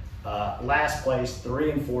hand, last place,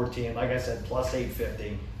 3-14. Like I said, plus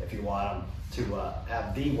 850 if you want them to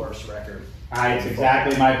have the worst record. It's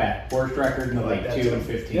exactly my bet. Worst record in the league,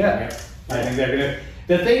 2-15. Yeah. I think they're good.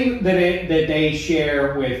 The thing that they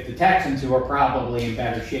share with the Texans, who are probably in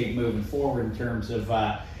better shape moving forward in terms of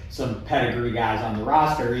some pedigree guys on the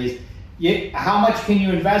roster, is how much can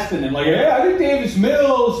you invest in them? Like, I think Davis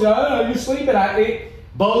Mills, you're sleeping.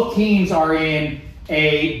 Both teams are in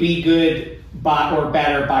a be good or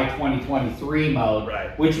better by 2023 mode,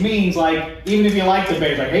 right? Which means, even if you like the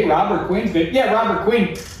Bears, Robert Quinn's good. Yeah, Robert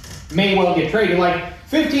Quinn may well get traded.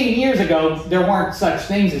 15 years ago, there weren't such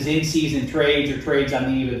things as in-season trades or trades on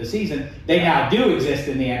the eve of the season. They now do exist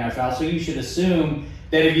in the NFL, so you should assume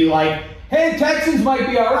that if you hey, Texans might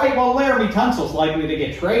be all right. Well, Laramie Tunsil's likely to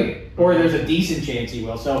get traded, or there's a decent chance he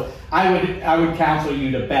will. So I would counsel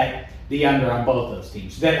you to bet the under on both those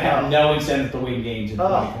teams that have no incentive to win games in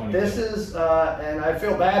 2022. This is, and I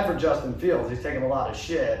feel bad for Justin Fields. He's taking a lot of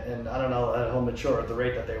shit, and I don't know if he'll mature at the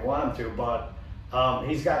rate that they want him to, but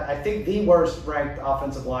he's got, I think, the worst ranked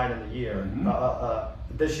offensive line in the year,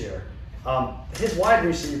 this year. His wide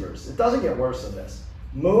receivers, it doesn't get worse than this.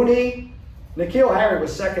 Mooney, N'Keal Harry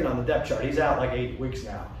was second on the depth chart. He's out 8 weeks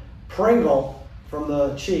now. Pringle from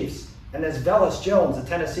the Chiefs, and there's Velus Jones, the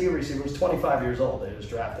Tennessee receiver, who's 25 years old. They just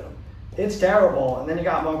drafted him. It's terrible. And then you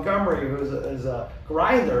got Montgomery, who is a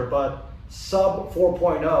grinder, but sub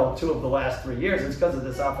 4.0 2 of the last 3 years. It's because of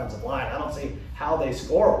this offensive line. I don't see how they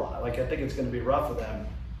score a lot. I think it's going to be rough for them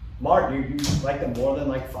Martin, you like them more than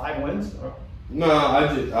like 5 wins? Or? No,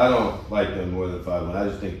 I don't like them more than 5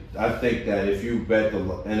 wins. I think that if you bet the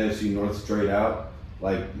NFC North straight out,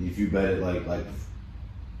 like if you bet it like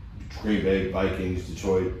Green Bay, Vikings,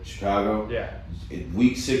 Detroit, Chicago, in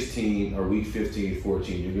week 16 or week 15,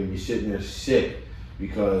 14, you're going to be sitting there sick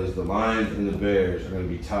because the Lions and the Bears are going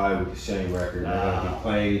to be tied with the same record. They're going to be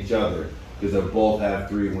playing each other because they both have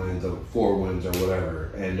 3 wins or 4 wins or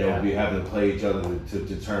whatever, and they'll be having to play each other to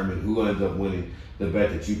determine who ends up winning the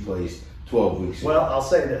bet that you placed 12 weeks ago. Well, I'll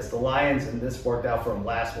say this. The Lions, and this worked out for them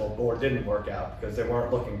last week, or didn't work out because they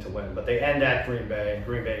weren't looking to win. But they end at Green Bay, and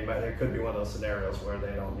Green Bay, there could be one of those scenarios where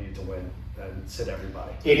they don't need to win and sit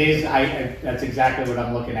everybody. It is. That's exactly what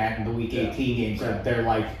I'm looking at in the Week 18 games. They're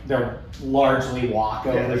largely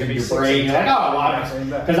walkovers in your brain. You're like, oh,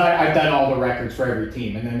 wow. Because I've done all the records for every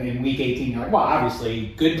team. And then in Week 18, you're like, well,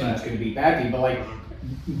 obviously, good team's going to beat bad team. But, like,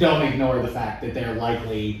 don't ignore the fact that they're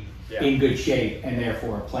likely in good shape and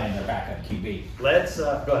therefore playing their backup QB. Let's go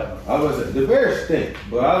ahead. I was gonna say, the Bears stink,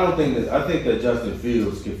 but I think that Justin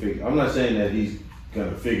Fields can figure. I'm not saying that he's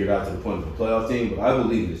gonna figure it out to the point of the playoff team, but I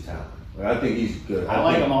believe in his talent. I think he's good. I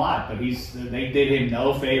like him a lot, but they did him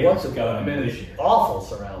no favors going into this year. Awful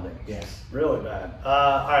surroundings. Yes, really bad.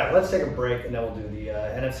 All right, let's take a break and then we'll do the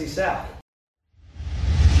NFC South.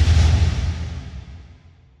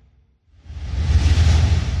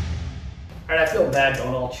 All right, I feel bad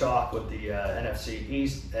going all chalk with the NFC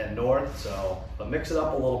East and North, so I'll mix it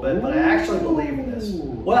up a little bit, but I actually believe in this.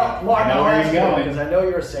 Well, Mark, I know where he's going. Because I know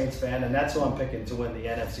you're a Saints fan, and that's who I'm picking to win the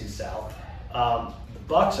NFC South.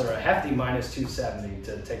 The Bucs are a hefty -270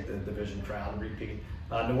 to take the division crown, repeat.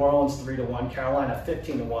 New Orleans 3-1, Carolina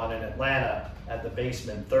 15-1, and Atlanta at the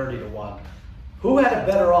basement 30-1. Who had a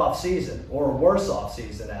better offseason or a worse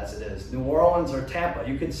offseason as it is, New Orleans or Tampa?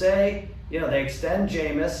 You could say, they extend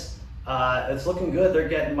Jameis. It's looking good. They're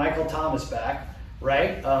getting Michael Thomas back,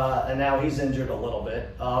 right? And now he's injured a little bit.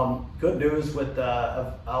 Good news with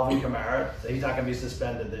Alvin Kamara. He's not going to be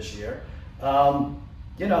suspended this year.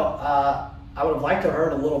 I would have liked to have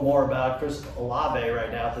heard a little more about Chris Olave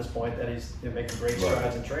right now at this point, that he's making great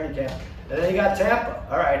strides in training camp. And then you got Tampa.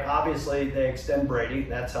 All right, obviously they extend Brady.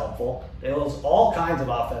 That's helpful. They lose all kinds of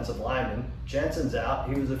offensive linemen. Jensen's out.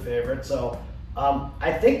 He was a favorite. So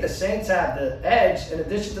I think the Saints have the edge, in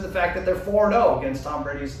addition to the fact that they're 4-0 against Tom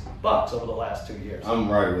Brady's Bucs over the last 2 years. I'm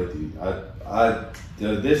right with you.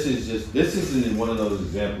 This isn't one of those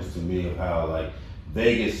examples to me of how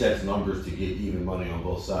Vegas sets numbers to get even money on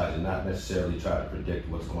both sides and not necessarily try to predict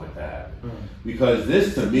what's going to happen. Mm-hmm. Because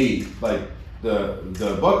this, to me,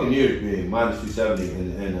 the Buccaneers being -270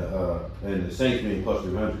 and the Saints being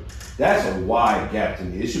 +300, that's a wide gap to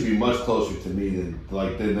me. It should be much closer to me than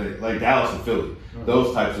Dallas and Philly. Mm-hmm.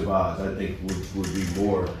 Those types of odds, I think, would be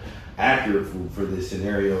more accurate for this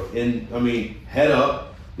scenario. And head up.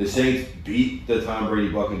 The Saints beat the Tom Brady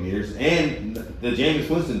Buccaneers and the Jameis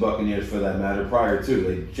Winston Buccaneers, for that matter, prior to.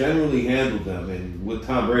 They generally handled them, and with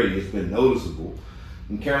Tom Brady, it's been noticeable.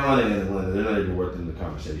 In Carolina and Atlanta, they're not even worth in the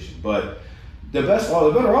conversation. But the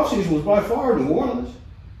better offseason was by far New Orleans.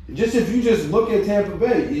 If you just look at Tampa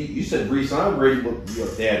Bay, you said re-sign Brady, but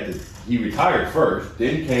he retired first,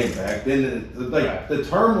 then came back. Then the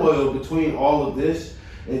turmoil between all of this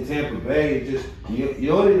and Tampa Bay, just you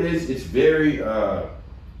know what it is?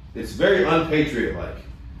 It's very unpatriot-like,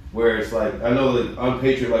 where it's I know that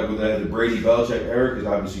unpatriot-like with the Brady Belichick era, because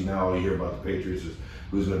obviously now all you hear about the Patriots is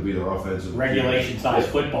who's going to be their offensive regulation-sized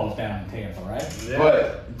footballs down in Tampa, right? Yeah.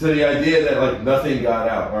 But to the idea that nothing got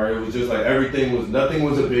out, or it was just nothing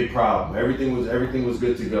was a big problem. Everything was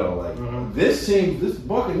good to go. This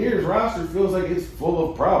Buccaneers roster feels like it's full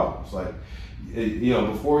of problems.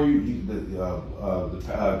 Before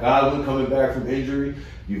Godwin coming back from injury,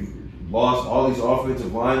 you've lost all these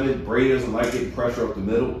offensive linemen. Brady doesn't like getting pressure up the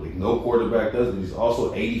middle. No quarterback does. And he's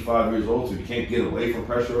also 85 years old, so he can't get away from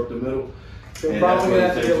pressure up the middle. They're probably going to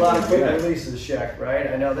have to do a lot of quick releases, Shaq,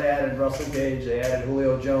 right? I know they added Russell Gage, they added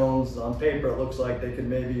Julio Jones. On paper, it looks like they could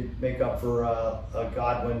maybe make up for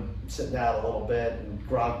Godwin sitting out a little bit and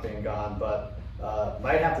Gronk being gone, but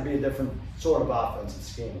might have to be a different sort of offensive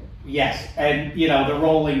scheme. Yes, and the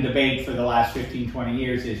rolling debate for the last 15, 20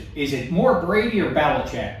 years is it more Brady or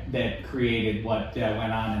Belichick that created what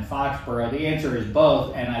went on in Foxborough? The answer is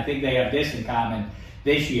both, and I think they have this in common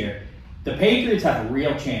this year. The Patriots have a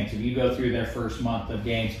real chance, if you go through their first month of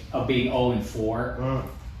games, of being 0-4.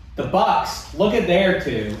 The Bucs, look at their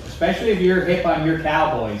two, especially if you're hip on your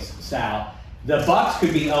Cowboys, Sal. The Bucs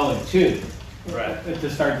could be 0-2 to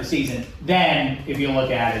start the season. Then, if you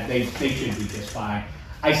look at it, they should be just fine.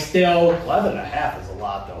 I still. 11.5 is a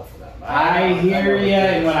lot though for them. I hear you,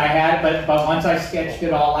 and when I had, but once I sketched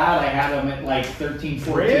it all out, I had them at like 13,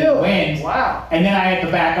 14 Really? wins. Wow. And then I had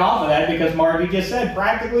to back off of that because Marty just said,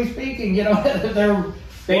 practically speaking, their offensive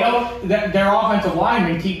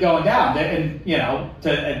linemen keep going down, and to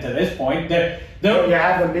this point, You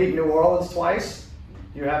have them beat New Orleans twice.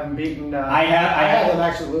 You have them beaten. I had have them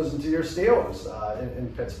actually losing to your Steelers in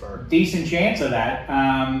Pittsburgh. decent chance of that.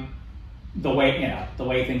 The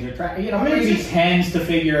way things are tracking, maybe it's- tends to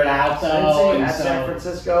figure it out though. Cincy, And at so, San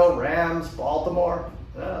Francisco, Rams, Baltimore.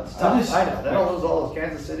 It's tough. I know they don't lose all those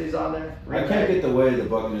Kansas Cities on there. I can't get the way the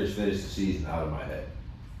Buccaneers finished the season out of my head.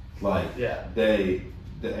 Like, Yeah. the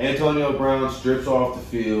Antonio Brown strips off the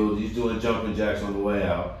field. He's doing jumping jacks on the way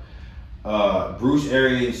out. Bruce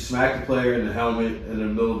Arians smacked the player in the helmet in the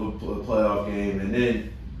middle of a playoff game, and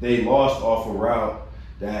then they lost off a route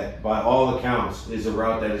that, by all accounts, is a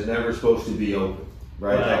route that is never supposed to be open.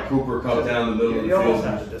 Right? Wow. That Cooper Cup down the middle of the You almost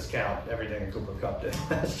field. have to discount everything that Cooper Cup did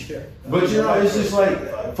last year. But it's just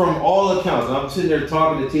like, from all accounts, and I'm sitting there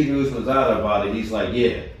talking to T. Usmanzada about it. He's like,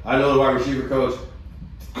 yeah, I know the wide receiver coach.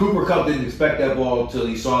 Cooper Cup didn't expect that ball until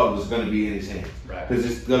he saw it was going to be in his hands. Right.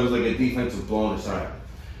 Because that was like a defensive blown assignment.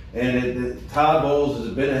 And Todd Bowles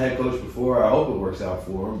has been a head coach before. I hope it works out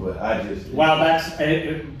for him, but I just... well, that's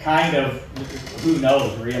kind of, who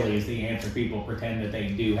knows really is the answer. People pretend that they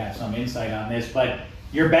do have some insight on this, but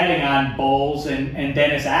you're betting on Bowles and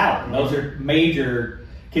Dennis Allen. Those are major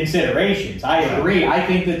considerations. I agree. I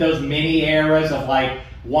think that those mini eras of like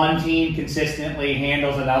one team consistently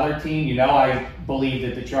handles another team, I believe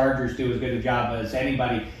that the Chargers do as good a job as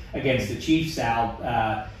anybody against the Chiefs, Sal,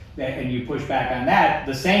 and you push back on that.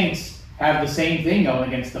 The Saints have the same thing going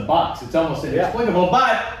against the Bucs. It's almost inexplicable,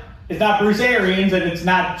 but it's not Bruce Arians and it's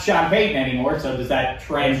not Sean Payton anymore. So does that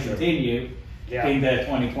trend continue into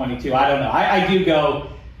 2022? I don't know. I do go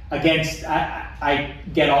against. I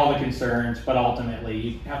get all the concerns, but ultimately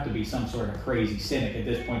you have to be some sort of crazy cynic at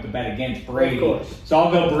this point to bet against Brady. Of course. So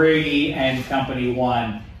I'll go Brady and company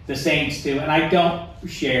 1, the Saints 2, and I don't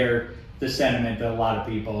share the sentiment that a lot of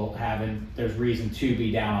people have, and there's reason to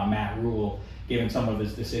be down on Matt Rule given some of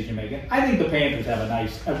his decision making. I think the Panthers have a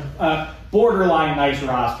nice, borderline nice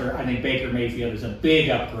roster. I think Baker Mayfield is a big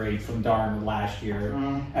upgrade from Darnold last year.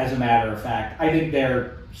 As a matter of fact, I think they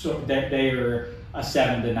are a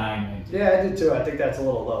 7 to 9 win team. Yeah, I do too. I think that's a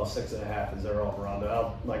little low. 6.5 is their over-under. I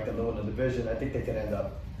don't like them to win the division. I think they can end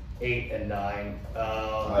up 8 and 9.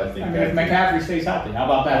 I think If McCaffrey stays healthy, how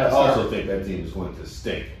about that? I also think that team is going to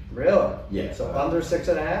stink. Really? Yeah. So under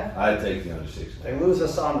 6.5? I'd take the under 6. They lose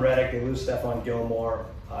Hassan Reddick. They lose Stephon Gilmore.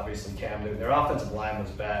 Obviously, Cam Newton. Their offensive line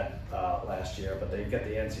was bad last year, but they get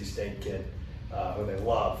the NC State kid who they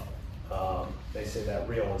love. They say that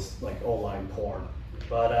real is like O-line porn.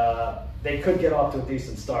 But they could get off to a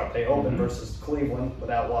decent start. They open versus Cleveland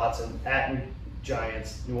without Watson, at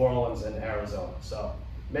Giants, New Orleans, and Arizona. So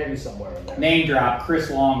maybe somewhere in there. Name drop. Chris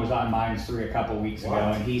Long was on -3 a couple weeks ago,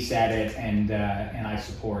 Wow. and he said it, and I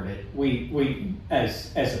support it. We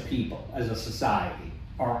as a people, as a society,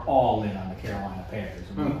 are all in on the Carolina Panthers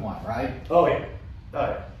in week 1, right? Oh yeah. Oh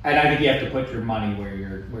yeah. And I think you have to put your money where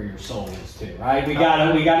your soul is too, right? We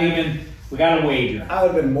gotta wager. I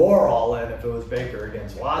would have been more all in if it was Baker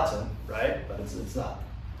against Watson, right? But it's not.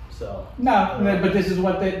 So No, but this is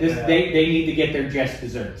what they need to get their just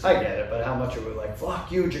desserts. I get it, but how much are we like?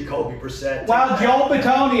 Fuck you, Jacoby Brissett. Well, Joel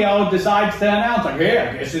Bitonio decides to announce, like, hey,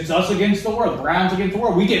 I guess it's us against the world, the Browns against the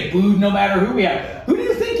world. We get booed no matter who we have. Yeah. Who do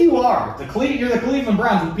you think you are? You're the Cleveland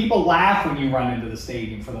Browns. People laugh when you run into the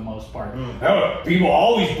stadium for the most part. Oh, people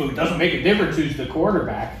always boo. Doesn't make a difference who's the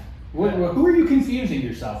quarterback. Who are you confusing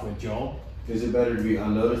yourself with, Joel? Is it better to be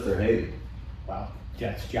unnoticed or hated? Well,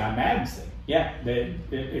 that's John Madden's thing. Yeah,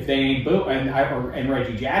 if they ain't boo, and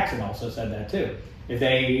Reggie Jackson also said that too. If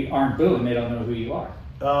they aren't booing, they don't know who you are.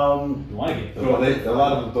 You want to get booed. Well, a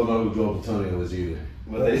lot of them don't know who Joel Bitonio is either.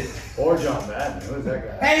 But Or John Madden. Who's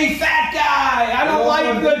that guy? Hey, fat guy! I don't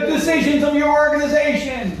like the decisions of your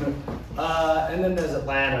organization. And then there's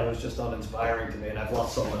Atlanta, who's just uninspiring to me, and I've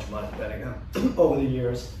lost so much money betting them over the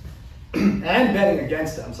years. And betting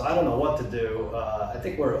against them, so I don't know what to do. I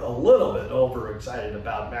think we're a little bit overexcited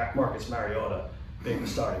about Marcus Mariota being the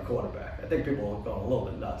starting quarterback. I think people are going a little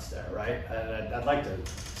bit nuts there, right? And I'd like to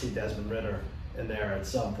see Desmond Ridder in there at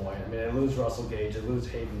some point. I mean, they lose Russell Gage, they lose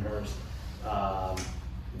Hayden Hurst.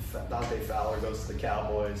 Dante Fowler goes to the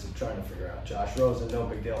Cowboys. I'm trying to figure out Josh Rosen, no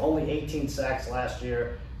big deal. Only 18 sacks last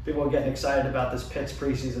year. People are getting excited about this Pitts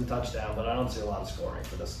preseason touchdown, but I don't see a lot of scoring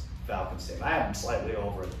for this Falcons team. I have them slightly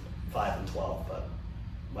over 5 and 12, but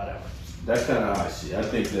whatever. That's kind of how I see it. I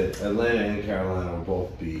think that Atlanta and Carolina will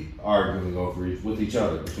both be arguing with each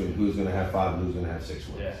other between who's going to have 5 and who's going to have 6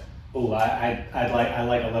 wins. Yeah. Ooh, I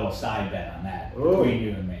like a little side bet on that Ooh. between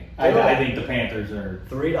you and me. I think the Panthers are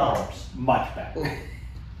 $3. much better.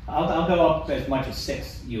 I'll go up as much as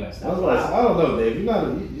 $6 US. I don't know, Dave.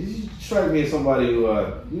 You strike me as somebody who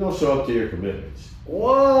you don't show up to your commitments.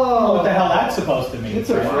 Whoa! What the hell that's supposed to mean? It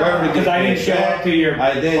took forever to Because I didn't show up to your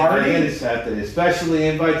I did. party. I just have to especially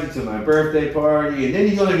invite you to my birthday party, and then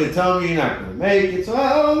you don't even tell me you're not going to make it. So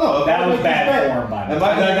I don't know. That was bad form by me.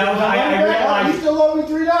 I realized. You still owe me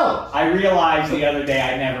 $3. I realized the other day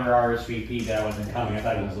I never RSVP'd that I wasn't coming. I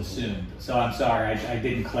thought it was assumed. So I'm sorry. I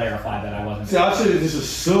didn't clarify that I wasn't. See, I should have just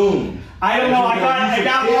assumed. I don't know. I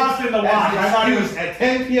got lost in the watch. I thought it was at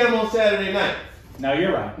 10 p.m. on Saturday night. No,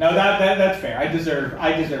 you're right. No, that's fair. I deserve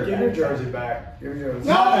Give that. your jersey back. Give your jersey.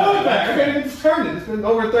 No, No, I can't even turn it. It's been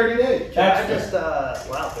over 30 days. That's I just,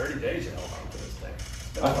 wow, 30 days you held on to this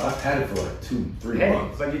thing. I've had it for like 2-3 Hey,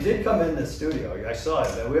 months. but you did come in the studio. I saw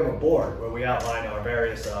it. We have a board where we outline our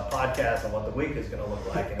various podcasts and what the week is going to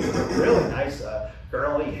look like. And it was really nice,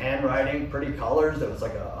 girly handwriting, pretty colors. There was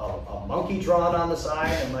like a monkey drawn on the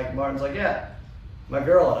side. And like Martin's like, yeah, my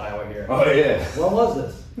girl and I were here. Oh, yeah. What was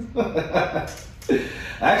this? I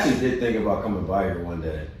actually did think about coming by here one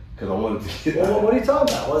day because I wanted to get Well, what are you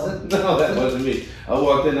talking about? Was it? No, that wasn't me. I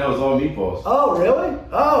walked in, that was all meatballs. Oh, really?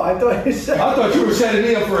 Oh, I thought you said. I thought you were setting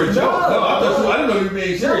me up for a joke. No, I didn't know you were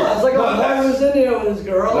being serious. No, I was like, no, Martin was in here with his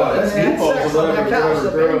girl. No, and that's they had meatballs sex or on that couch. whatever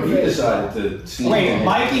The girl baby he face. decided to sneak Wait, in.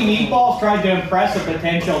 Mikey Meatballs tried to impress a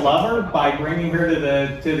potential lover by bringing her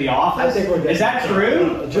to the office. I think we're getting. Is that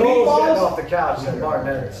true? Joel was getting Meatballs? off the couch and Martin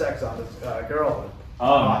had sex on his girl.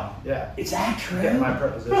 Oh, Yeah. is that true? Get my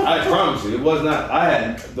preposition. I promise you, it was not.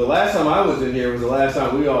 The last time I was in here was the last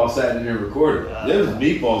time we all sat in here and recorded. There was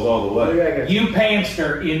meatballs all the We way. gotta get- You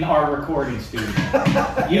pantster in our recording studio.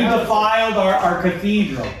 You defiled our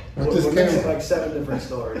cathedral. We're mixing like 7 different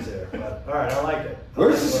stories here. But, all right, I like it.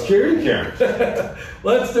 Where's the security camera?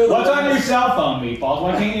 Let's do the What's on your cell phone, Meatballs?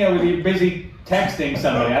 Why can't you? You're busy texting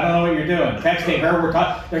somebody. I don't know what you're doing. Texting her.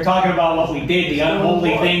 They're talking about what we did, the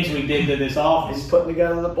unholy things we did to this He's office. putting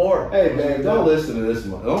together the board. Hey, man, don't listen to this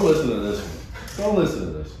one. Don't listen to this one. Don't listen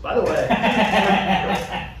to this. By the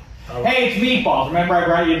way, Hey, it's Meatballs. Remember I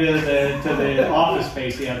brought you to the office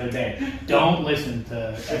space the other day. Don't listen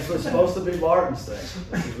to. this was supposed to be Martin's thing.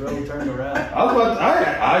 This is really turned around. I was about to,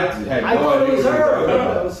 I had I no thought it idea was what you were her. talking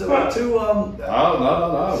about. It was two. Oh,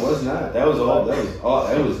 no, it was not. That was all.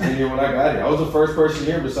 It was in here when I got here. I was the first person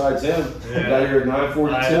here besides him. I got here at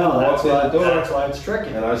 9:42. I know, Walked in the door, that's why it's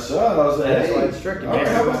tricky. and I saw it. I was like, That's hey, why it's tricky. all right,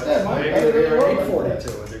 how about that, Mike? Maybe you're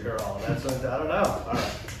 842 with your girl. That's I don't know. All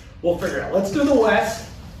right, we'll figure it out. Let's do the West.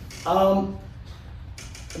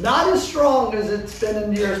 Not as strong as it's been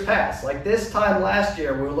in years past. Like this time last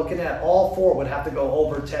year, we were looking at all 4 would have to go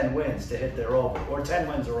over 10 wins to hit their over, or 10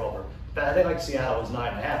 wins or over. But I think like Seattle was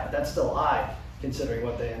 9.5, but that's still high considering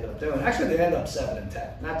what they ended up doing. Actually, they ended up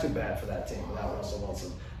 7-10. Not too bad for that team without Russell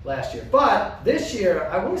Wilson last year. But this year,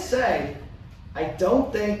 I will say, I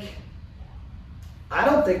don't think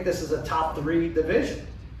this is a top 3 division.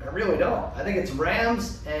 I really don't. I think it's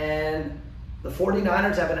Rams and the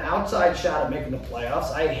 49ers have an outside shot at making the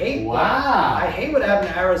playoffs. I hate Wow. I hate what happened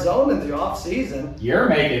to Arizona in the offseason. You're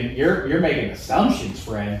making assumptions,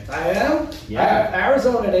 friend. I am? Yeah. I have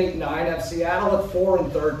Arizona at 8-9. I have Seattle at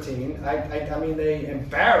 4-13. I mean, they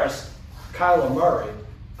embarrassed Kyler Murray.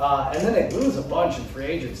 And then they lose a bunch in free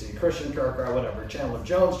agency. Christian Kirk or whatever. Chandler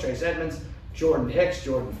Jones, Chase Edmonds, Jordan Hicks,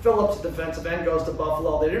 Jordan Phillips, defensive end, goes to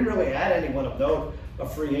Buffalo. They didn't really add anyone of note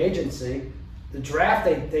of free agency. The draft,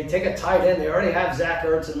 they take a tight end. They already have Zach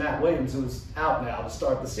Ertz and Matt Williams, who's out now to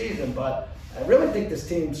start the season. But I really think this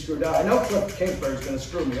team screwed up. I know Cliff Kingsbury's going to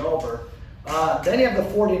screw me over. Then you have the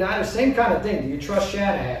 49ers, same kind of thing. Do you trust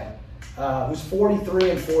Shanahan, who's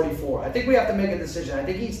 43-44? I think we have to make a decision. I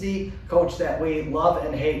think he's the coach that we love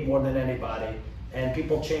and hate more than anybody. And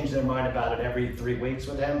people change their mind about it every 3 weeks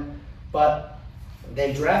with him. But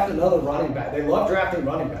they draft another running back. They love drafting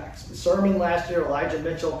running backs. Sermon last year, Elijah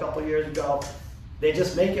Mitchell a couple years ago. They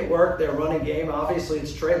just make it work, their running game. Obviously,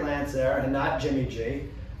 it's Trey Lance there and not Jimmy G.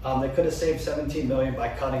 They could have saved $17 million by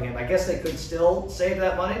cutting him. I guess they could still save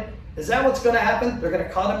that money. Is that what's going to happen? They're going to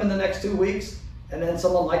cut him in the next 2 weeks, and then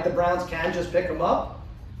someone like the Browns can just pick him up?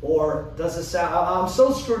 Or does it sound... I'm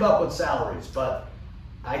so screwed up with salaries, but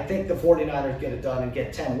I think the 49ers get it done and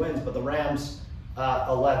get 10 wins, but the Rams,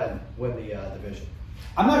 11, win the division.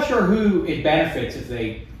 I'm not sure who it benefits if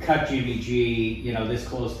they cut cut Jimmy G, this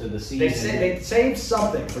close to the season. They saved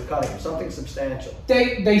something for cutting him, something substantial.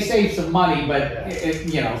 They saved some money, but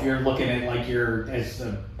if you're looking at like as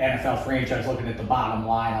an NFL franchise looking at the bottom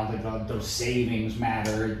line, I don't think those savings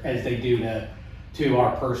matter as they do to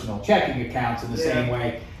our personal checking accounts in the same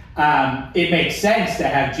way. It makes sense to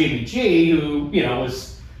have Jimmy G, who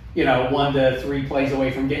was 1 to 3 plays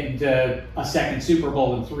away from getting to a second Super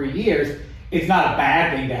Bowl in 3 years. It's not a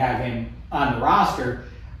bad thing to have him on the roster.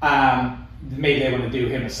 Maybe they want to do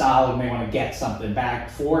him a solid, and they want to get something back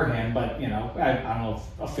for him, but I don't know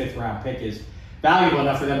if a 5th round pick is valuable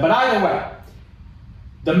enough for them. But either way,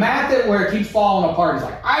 the math where it keeps falling apart is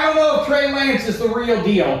like, I don't know if Trey Lance is the real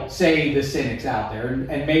deal, say the cynics out there,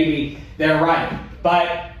 and maybe they're right.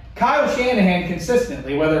 But Kyle Shanahan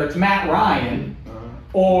consistently, whether it's Matt Ryan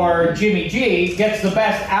or Jimmy G, gets the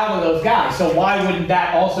best out of those guys. So why wouldn't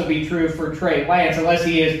that also be true for Trey Lance, unless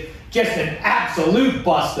he is just an absolute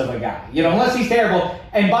bust of a guy? Unless he's terrible.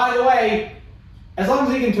 And by the way, as long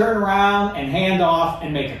as he can turn around and hand off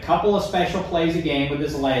and make a couple of special plays a game with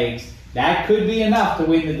his legs, that could be enough to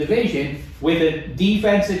win the division with a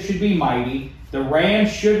defense that should be mighty. The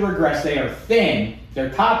Rams should regress. They are thin. They're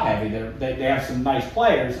top heavy. They have some nice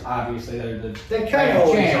players, obviously. They kind of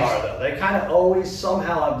always are, though. They kind of always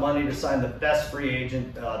somehow have money to sign the best free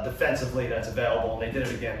agent defensively that's available, and they did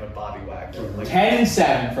it again with Bobby Wagner.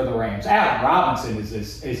 10-7 for the Rams. Allen Robinson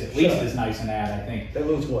is at least as nice an ad, I think. They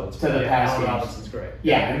lose Woods. To the pass Allen games. Robinson's great.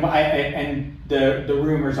 Yeah, and the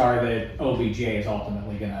rumors are that OBJ is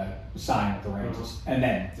ultimately going to sign with the Rams, and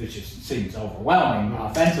then it just seems overwhelming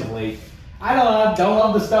offensively. I don't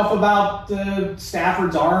love the stuff about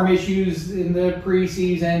Stafford's arm issues in the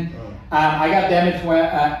preseason. I got them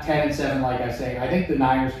at 10-7, like I say. I think the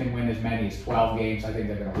Niners can win as many as 12 games. I think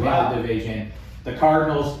they're going to win the division. The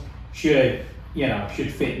Cardinals should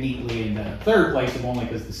fit neatly in the 3rd place, and only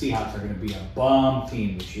because the Seahawks are going to be a bum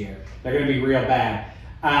team this year. They're going to be real bad.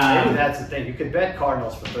 Maybe that's the thing. You could bet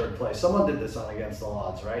Cardinals for 3rd place. Someone did this on Against the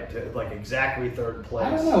Odds, right? Like exactly 3rd place.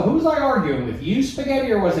 I don't know. Who was I arguing with? You,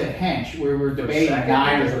 Spaghetti, or was it Hench? We were debating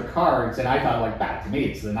Niners or Cards, and I thought, to me,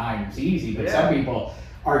 it's the Niners easy. But some people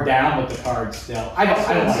are down with the Cards still. I don't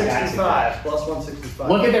like that. Plus 165.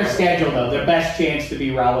 Look at their schedule, though. Their best chance to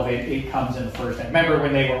be relevant, it comes in the first half. Remember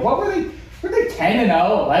when they were, what were they? Were they 10-0,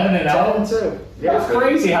 11-0? 10-2. Yeah, it was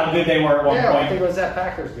crazy how good they were at one point. I think it was that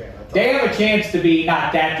Packers game. They have a chance to be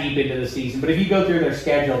not that deep into the season, but if you go through their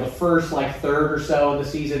schedule, the first 3rd or so of the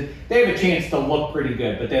season, they have a chance to look pretty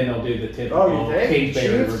good, but then they'll do the typical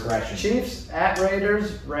Kingsbury regression. Chiefs, at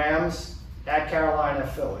Raiders, Rams, at Carolina,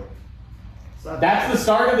 Philly. That's the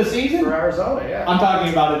start of the season? For Arizona, yeah. I'm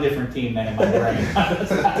talking about a different team than in my brain.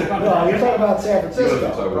 No, you're talking about San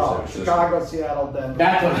Francisco. Chicago, Seattle, Denver.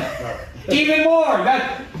 That's what. Even more.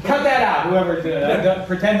 Cut that out. Whoever did it.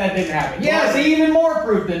 Pretend that didn't happen. Yeah, see, even more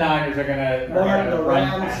proof the Niners are gonna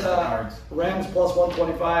run past the Cards. Rams plus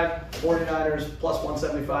 125, 49ers plus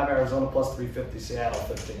 175, Arizona plus 350, Seattle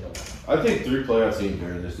 15-1. I think 3 playoff teams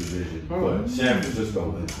are in this division, but San Francisco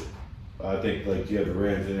wins it. I think you have the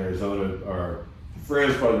Rams and Arizona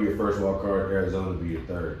Rams probably be your first wild card, Arizona be your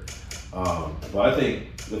 3rd. But I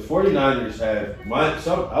think the 49ers have,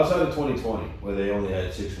 outside of 2020, where they only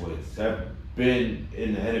had 6 wins, have been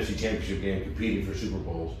in the NFC Championship game competing for Super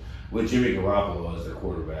Bowls with Jimmy Garoppolo as their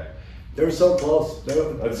quarterback. They were so close. They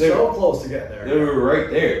were so close to get there. They were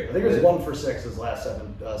right there. I think it was 1 for 6 his last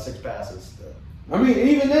 6 passes. I mean,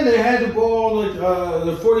 even then they had the ball on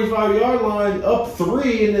the 45-yard line, up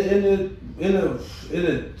 3 in the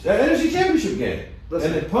NFC Championship game.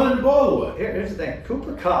 Listen, and they punted the ball away. Here's the thing: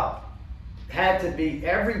 Cooper Kupp had to be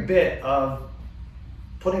every bit of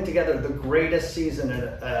putting together the greatest season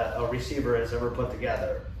a receiver has ever put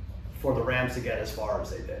together for the Rams to get as far as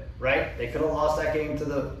they did. Right? They could have lost that game to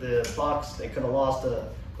the Bucs. They could have lost to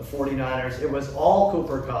the 49ers. It was all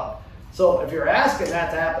Cooper Kupp. So if you're asking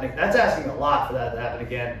that to happen, that's asking a lot for that to happen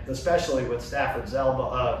again, especially with Stafford's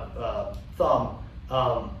thumb.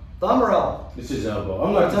 Thumb or elbow? It's his elbow.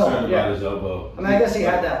 I'm not concerned about his elbow. I mean, I guess he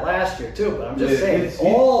had that last year too, but I'm just saying it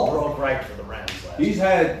all broke right for the Rams last year. He's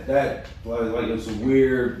had that, it's a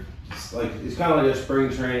weird, it's kind of like a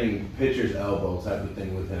spring training pitcher's elbow type of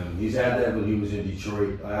thing with him. He's had that when he was in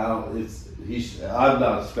Detroit. I'm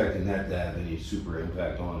not expecting that to have any super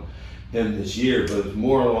impact on him this year, but it's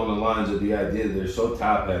more along the lines of the idea that they're so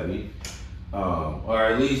top heavy, or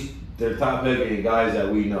at least they're top heavy in guys that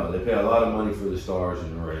we know. They pay a lot of money for the stars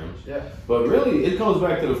in the Rams. Yeah. But really, it comes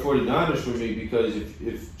back to the 49ers for me, because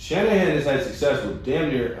if Shanahan has had success with damn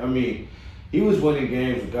near, he was winning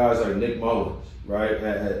games with guys like Nick Mullins, right,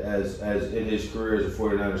 as in his career as a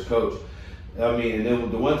 49ers coach. I mean, and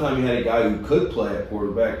then the one time he had a guy who could play at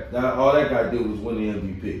quarterback, all that guy did was win the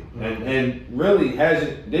MVP, and really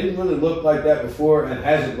didn't really look like that before, and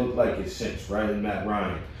hasn't looked like it since, right? And Matt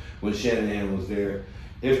Ryan, when Shanahan was there.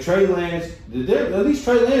 If Trey Lance, at least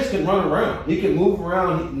Trey Lance can run around. He can move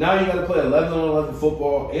around. Now you got to play 11-on-11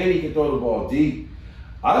 football, and he can throw the ball deep.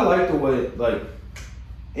 I like the way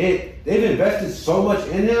they've invested so much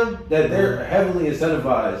in him that they're heavily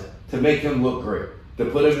incentivized to make him look great, to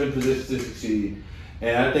put him in position to succeed.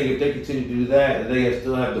 And I think if they continue to do that, and they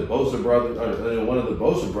still have the Bosa brothers, or one of the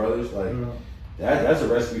Bosa brothers, that's a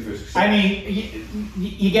recipe for success. I mean,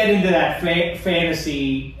 you get into that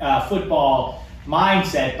fantasy football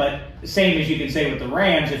mindset, but same as you can say with the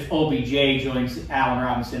Rams, if OBJ joins Allen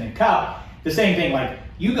Robinson and Cup, the same thing. Like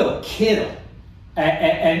you go Kittle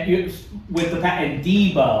and you with and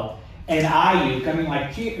Debo and Ayuk. I mean,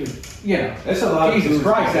 like that's a lot. Jesus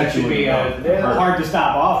Christ, that should be a hard to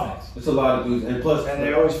stop offense. It's a lot of dudes, and plus,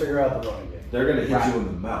 they always figure out the running game. They're gonna hit you in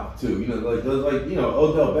the mouth too.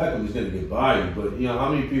 Odell Beckham is gonna get by you, but how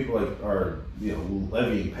many people are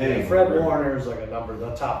levying paying? Fred Warner is like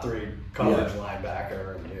the top 3 coverage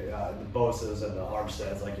linebacker. The Bosa's and the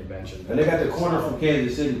Armsteads, like you mentioned. And they got the corner from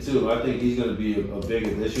Kansas City too. I think he's gonna be a big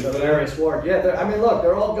addition. Darius Ward. Yeah, I mean, look,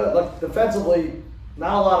 they're all good. Look, defensively,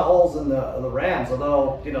 not a lot of holes in the Rams.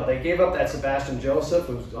 Although they gave up that Sebastian Joseph,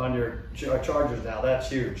 who's on your Chargers now. That's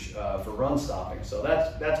huge for run stopping. So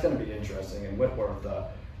that's going to be interesting. And Whitworth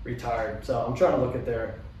retired. So I'm trying to look at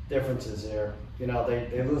their differences here.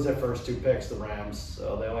 They lose their first 2 picks, the Rams.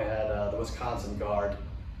 So they only had the Wisconsin guard.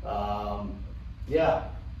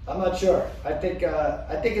 I'm not sure. I think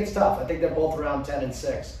it's tough. I think they're both around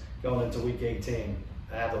 10-6 going into Week 18.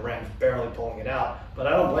 I have the Rams barely pulling it out, but I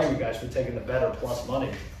don't blame you guys for taking the better plus money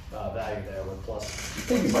value there with plus. I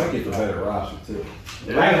think you might get the better roster too.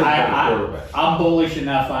 I'm bullish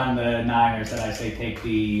enough on the Niners that I say take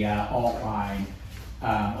the alt line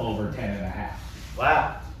over 10.5.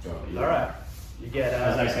 Wow. All right. You get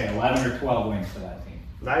as I say, 11 or 12 wins for that team.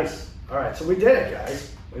 Nice. All right, so we did it,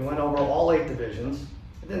 guys. We went over all 8 divisions.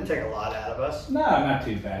 It didn't take a lot out of us. No, not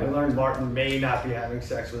too bad. We learned Martin may not be having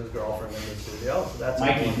sex with his girlfriend in the studio, so that's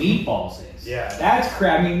Mikey Meatballs is. Yeah, that's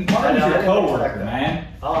crap. I mean, Martin's your coworker, man.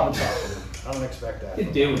 I'll have a talk with him. I don't expect that. What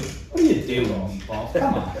are you doing, Meatballs?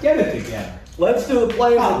 Come on, get it together. Let's do the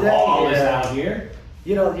play of the day. Ball is out here.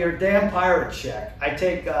 Your damn pirate check. I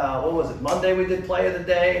take what was it? Monday we did play of the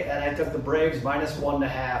day, and I took the Braves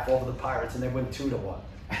 -1.5 over the Pirates, and they win 2-1.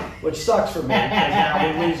 Which sucks for me because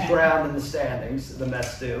now we lose ground in the standings, the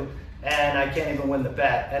Mets do, and I can't even win the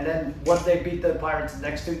bet. And then what they beat the Pirates the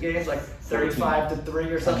next 2 games, like 35-3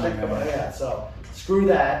 or something. Yeah, so screw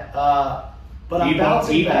that. But I'm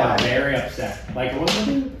bouncing back. People are very upset. Like what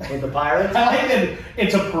with the Pirates? I like that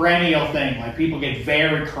it's a perennial thing. Like people get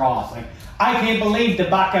very cross. Like I can't believe the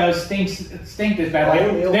Buccos stink this bad.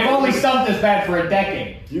 Like they've only stunk this bad for a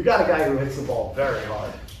decade. You got a guy who hits the ball very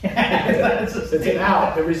hard. It's an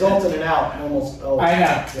out. It results in an out almost. Oh, I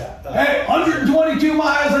know. Yeah. Hey, 122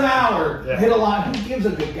 miles an hour. Yeah. Hit a line. Who gives a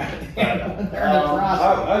good guy?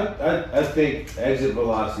 I think exit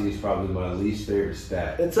velocity is probably my least favorite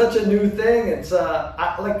stat. It's such a new thing. It's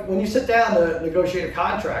like when you sit down to negotiate a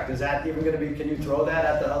contract, is that even going to be? Can you throw that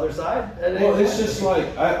at the other side? Well, it's just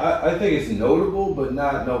like I think it's notable, but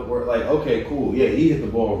not noteworthy. Like, okay, cool, yeah, he hit the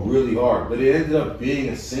ball really hard, but it ended up being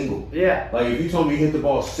a single. Yeah. Like if you told me he hit the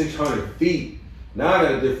ball 600 feet, now I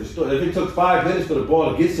got a different story. If it took 5 minutes for the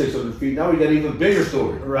ball to get 600 feet, now we got an even bigger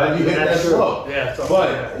story. Right. You hit that slow. Yeah.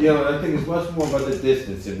 But I think it's much more about the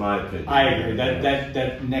distance, in my opinion. I agree.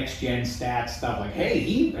 That next gen stats stuff, like, hey,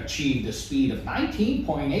 he achieved a speed of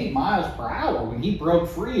 19.8 miles per hour when he broke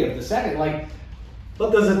free of the second. Like,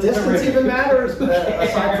 but does the distance even matter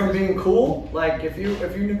aside from being cool? Like, if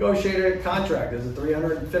you negotiate a contract, is a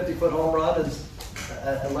 350-foot home run is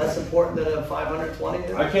less important than a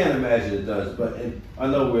 520? I can't imagine it does, but I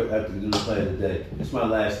know we're have to do the play of the day. It's my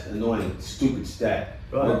last annoying, stupid stat.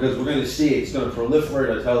 Because we're going to see it. It's going to proliferate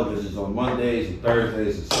on televisions on Mondays and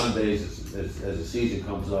Thursdays and Sundays as the season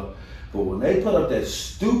comes up. But when they put up that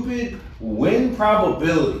stupid win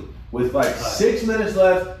probability with like 6 minutes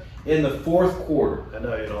left in the fourth quarter. I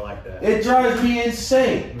know you don't like that. It drives me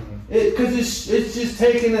insane. Because it's just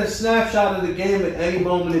taking a snapshot of the game at any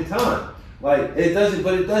moment in time. Like, it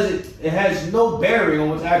has no bearing on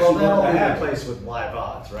what's actually going to happen. Place with live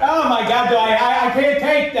odds, right? Oh my God, I can't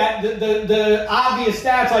take that. The obvious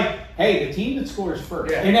stats, like hey, the team that scores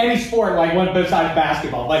first in any sport, like one besides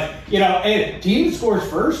basketball, like a team that scores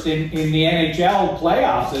first in the NHL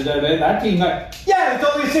playoffs, that team, it's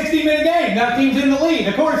only a 60-minute game. That team's in the lead.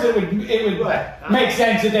 Of course, it would make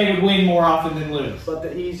sense that they would win more often than lose. But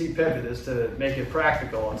the easy pivot is to make it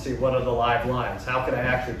practical and see what are the live lines. How can I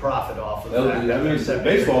actually profit off of that?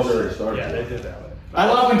 Baseball's already started. Yeah, they did that. I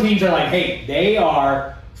love when teams are like, hey, they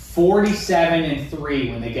are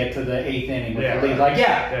 47-3 when they get to the 8th inning with the lead. Like,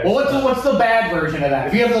 well, what's the bad version of that?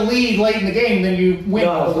 If you have the lead late in the game, then you win.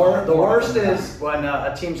 No, the worst is when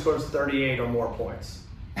a team scores 38 or more points.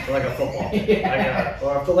 Like a football team.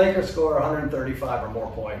 Or if the Lakers score 135 or more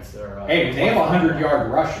points, they're hey, they have a 100-yard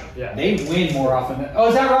rusher. Yeah. They win more often than. Oh,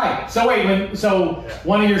 is that right? So wait,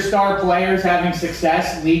 one of your star players having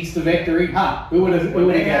success leads to victory? Huh? Who would have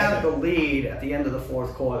guessed it? The lead at the end of the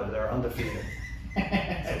fourth quarter, they're undefeated.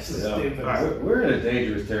 That's stupid. We're in a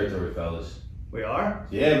dangerous territory, fellas. We are?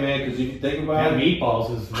 Yeah, man, because if you think about it.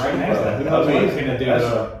 Meatballs is right next to that. Who knows what he's going to do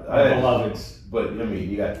to our beloveds. But,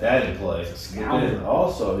 you got that in play. And then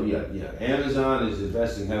also, Amazon is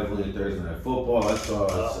investing heavily in Thursday Night Football. I saw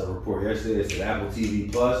a report yesterday that said Apple TV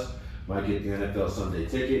Plus might get the NFL Sunday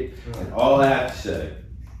ticket. And all I have to say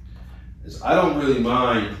is I don't really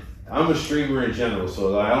mind. I'm a streamer in general,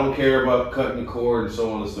 so I don't care about cutting the cord and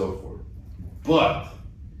so on and so forth. But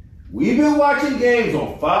we've been watching games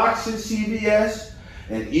on Fox and CBS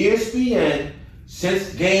and ESPN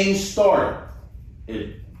since games started.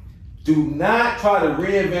 Do not try to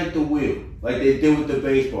reinvent the wheel like they did with the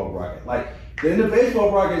baseball bracket. Like, in the baseball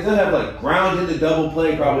brackets, they'll have ground into double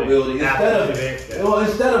play probability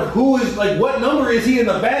instead of who is what number is he in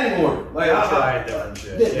the batting order. Try different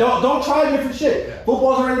shit. Don't try different shit. Yeah.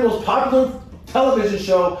 Football's already the most popular television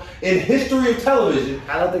show in history of television.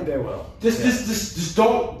 I don't think they will. Just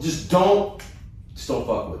don't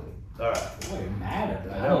fuck with it. All right. What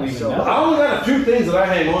matter? I don't even know. I only got a few things that I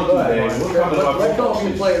hang on to, man. What golf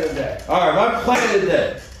you play today? All right, my play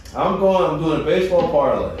today. I'm doing a baseball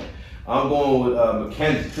parlay. I'm going with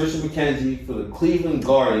Tristan McKenzie for the Cleveland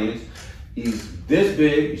Guardians. He's this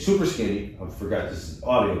big, he's super skinny. I forgot this is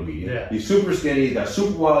audio media. Yeah. He's super skinny, he's got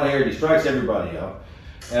super wild hair, and he strikes everybody out.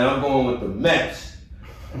 And I'm going with the Mets.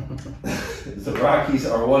 The Rockies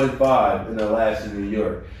are 1-5 in their last in New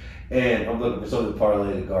York. And I'm looking for something to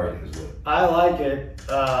parlay the Guardians with. I like it.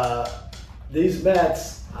 These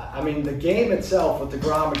Mets, the game itself with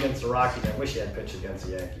DeGrom against the Rockies, I wish he had pitched against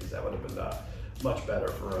the Yankees. That would have been much better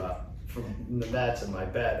for the Mets and my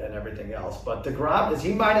bet and everything else. But DeGrom, is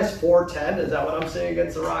he minus 410? Is that what I'm saying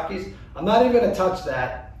against the Rockies? I'm not even going to touch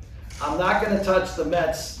that. I'm not going to touch the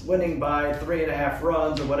Mets winning by 3.5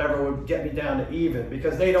 runs or whatever would get me down to even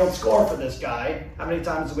because they don't score for this guy. How many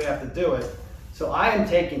times do we have to do it? So I am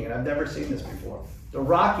taking it. I've never seen this before. The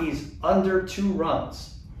Rockies under 2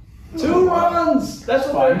 runs. 2 runs! That's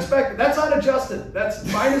what they're expecting. That's unadjusted. That's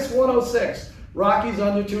minus 106. Rockies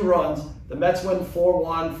under 2 runs. The Mets win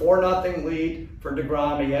 4-1, 4-0 lead for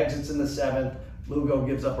DeGrom. He exits in the 7th. Lugo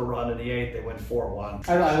gives up a run in the 8th. They win 4-1.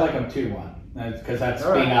 I like them 2-1 because that's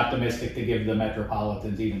being optimistic to give the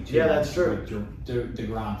Metropolitans even 2. Yeah, that's true. With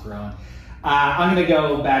DeGrom throwing. I'm going to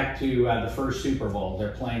go back to the first Super Bowl.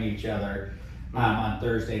 They're playing each other on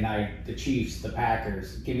Thursday night. The Chiefs, the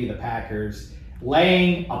Packers. Give me the Packers.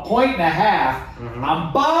 Laying 1.5. Mm-hmm.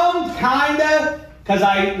 I'm bummed, kinda, because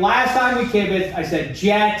last time we kibbutz, I said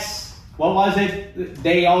Jets. What was it?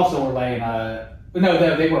 They also were laying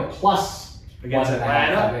they were plus against 1.5.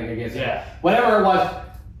 Atlanta. I think whatever it was.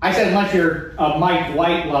 I said, unless you're a Mike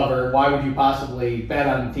White lover, why would you possibly bet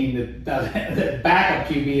on a team that doesn't? The backup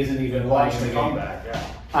QB isn't even playing the game. Comeback,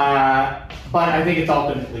 yeah. But I think it's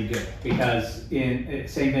ultimately good because same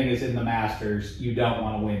thing as in the Masters, you don't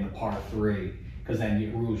want to win the par 3 because then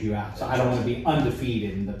it rules you out. So I don't want to be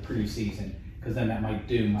undefeated in the preseason because then that might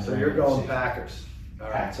doom my. So you're going Packers. All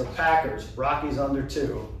right. So Packers, Rockies under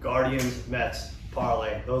 2, Guardians, Mets,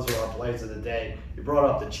 parlay. Those are our plays of the day. You brought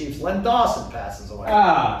up the Chiefs. Len Dawson passes away.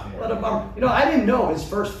 What a bummer. I didn't know his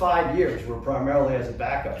first 5 years were primarily as a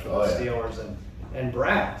backup for the Steelers and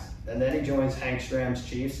Browns. And then he joins Hank Stram's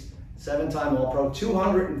Chiefs. 7-time All-Pro,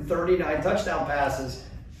 239 touchdown passes,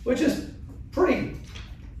 which is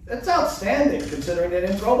that's outstanding considering they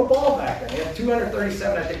didn't throw the ball back then. He had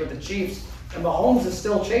 237, I think, with the Chiefs, and Mahomes is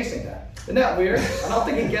still chasing that. Isn't that weird? I don't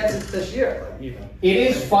think he gets it this year, even. It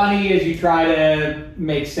is funny as you try to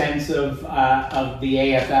make sense of the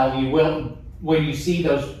AFL. You will, when you see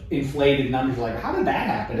those inflated numbers, you're like, how did that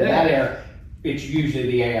happen in that era? It's usually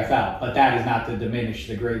the AFL, but that is not to diminish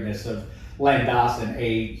the greatness of Len Dawson,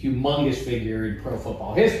 a humongous figure in pro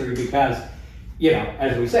football history because,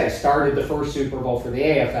 as we say, started the first Super Bowl for the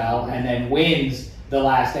AFL and then wins the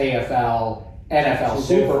last NFL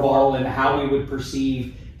Super Bowl and how we would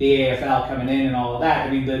perceive the AFL coming in and all of that. I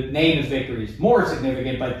mean, the name is victory is more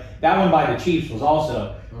significant, but that one by the Chiefs was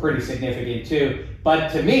also pretty significant too. But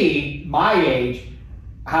to me, my age,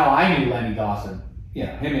 how I knew Lenny Dawson,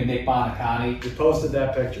 him and Nick Bonacani. You posted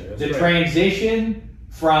that picture. The transition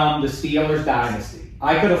from the Steelers dynasty.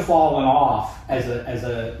 I could have fallen off as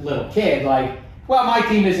a little kid, like, well, my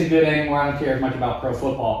team isn't good anymore. I don't care as much about pro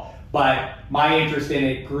football. But my interest in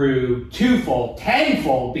it grew twofold,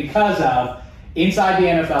 tenfold because of inside the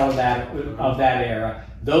NFL of that era,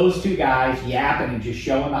 those two guys yapping and just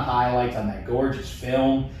showing the highlights on that gorgeous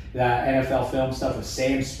film, the NFL film stuff with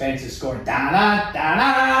Sam Spencer scoring da-da,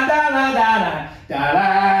 da-da, da-da, da-da,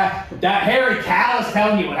 da-da. That Harry Callis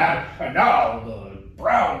telling you what happened. And now the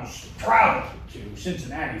Browns travel to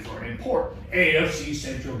Cincinnati for an important AFC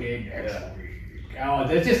Central game next week. Oh,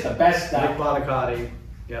 that's just the best stuff. Nick Bonacani,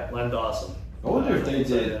 Len Dawson. I wonder if they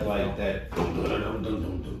did like that,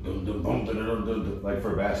 like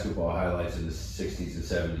for basketball highlights in the 60s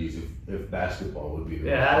and 70s, if basketball would be.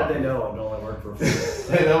 How did they know it only worked for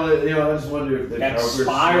football? I just wonder if that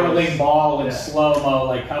spiraling ball in slow-mo,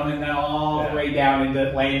 like coming all the way down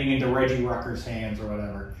into landing into Reggie Rucker's hands or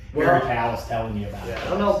whatever. Harry Callis telling you about it. I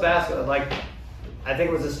don't know if basketball, I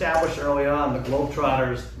think it was established early on, the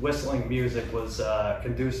Globetrotters whistling music was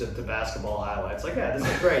conducive to basketball highlights. Like, this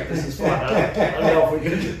is great, this is fun. I don't know if we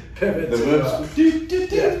could pivot to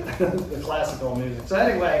the classical music. So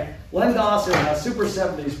anyway, Len Dawson, Super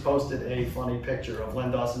 70s posted a funny picture of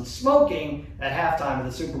Len Dawson smoking at halftime of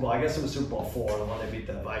the Super Bowl. I guess it was Super Bowl 4, the one they beat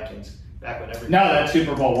the Vikings. Back when No, that's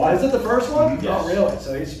Super Bowl 1. Is it the first one? Yes. Oh, really?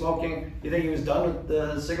 So he's smoking. You think he was done with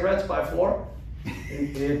the cigarettes by 4?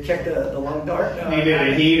 He had kicked the lung dart. He did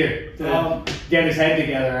a heater to get his head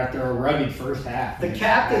together after a rugged first half. The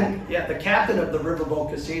captain of the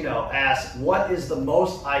Riverboat Casino asked, "What is the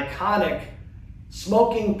most iconic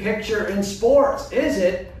smoking picture in sports? Is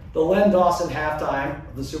it the Len Dawson halftime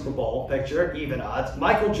of the Super Bowl picture, even odds?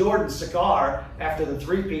 Michael Jordan's cigar after the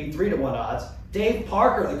 3-peat, 3-1 odds? Dave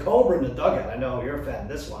Parker, the Cobra in the dugout. I know you're a fan of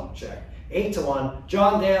this one. Check 8-1.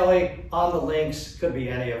 John Daly on the links. Could be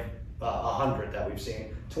any of 100 that we've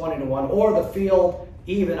seen, 20-1, or the field,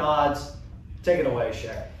 even odds. Take it away,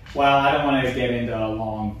 Shaq. Well, I don't want to get into a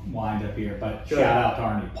long wind up here, but shout out to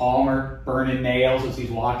Arnie Palmer, burning nails as he's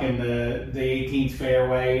walking the 18th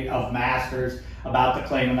fairway of Masters, about to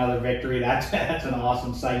claim another victory. That's an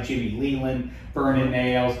awesome sight. Jimmy Leland burning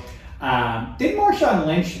nails. Did Marshawn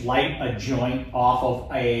Lynch light a joint off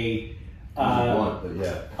of a blunt, but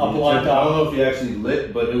yeah. A blunt. I don't know if he actually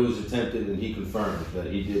lit, but it was attempted, and he confirmed that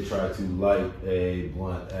he did try to light a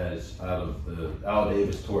blunt out of the Al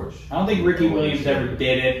Davis torch. I don't think Ricky Williams ever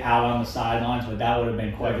did it out on the sidelines, but that would have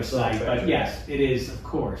been quite a sight. But yes, it is, of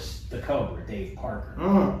course, the Cobra, Dave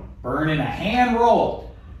Parker, burning a hand rolled.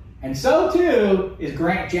 And so too is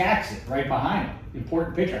Grant Jackson right behind him.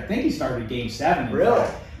 Important picture. I think he started Game 7. Really?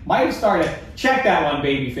 Might have started. Check that one,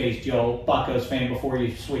 babyface Joe, Buccos fan, before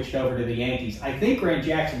you switched over to the Yankees. I think Grant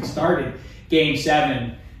Jackson started Game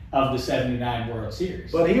 7 of the '79 World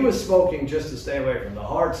Series. But he was smoking just to stay away from the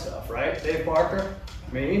hard stuff, right, Dave Parker?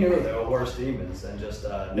 I mean, he knew there were worse demons than just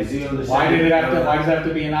Why does it have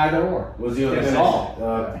to be an either or? Was he on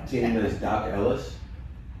the team as Doc Ellis?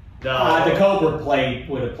 The Cobra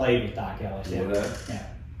would have played with Doc Ellis. Yeah. Yeah.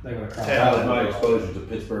 They would have crossed. That was my exposure to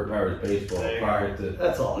Pittsburgh Pirates baseball prior to.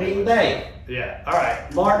 That's all. Green Bay. Yeah. All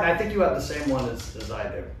right, Martin. I think you have the same one as I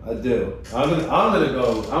do. I do. I'm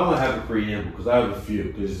gonna have a preamble because I have a few.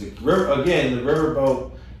 Because the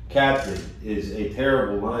Riverboat captain is a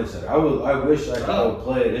terrible mindset. I wish I could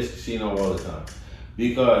play at this casino all the time,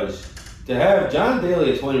 because to have John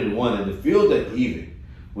Daly at 20-1 and the field at even,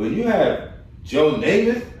 when you have Joe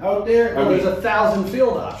Namath out there. Well, there's 1,000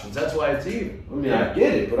 field options. That's why it's even. I mean, I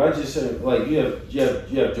get it, but I just said, like, you have Joe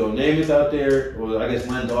Namath out there, or I guess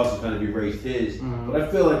Len Dawson kind of erased his. But I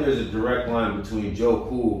feel like there's a direct line between Joe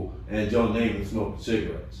Cool and Joe Namath smoking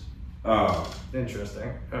cigarettes.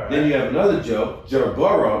 Interesting. All right. Then you have another Joe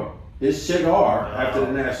Burrow, his cigar after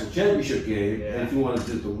the national championship game, and if you want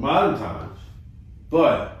to do the modern times.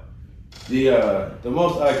 But the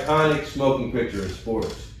most iconic smoking picture in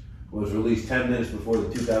sports was released 10 minutes before the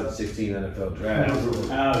 2016 NFL Draft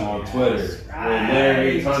on Twitter, when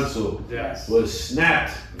Larry Tunsil was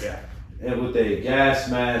snapped and with a gas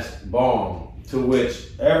mask bomb, to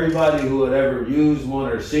which everybody who had ever used one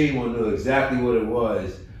or seen one knew exactly what it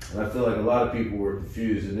was. And I feel like a lot of people were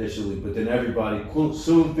confused initially, but then everybody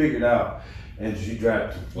soon figured out. and she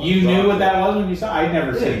drafted. You knew what that was when you saw? I'd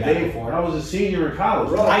never seen that I before. was a senior in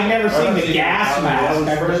college. I'd never seen the gas mask.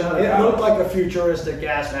 It looked like a futuristic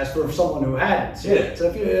gas mask for someone who hadn't seen it. So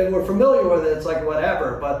if you were familiar with it, it's like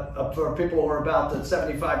whatever. But for people who are about the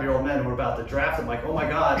 75-year-old men who are about to draft, I'm like, oh my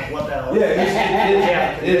God, what the hell?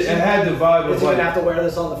 It had the vibe of Is he like gonna have to wear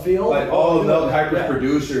this on the field? like all of Mel Kiper's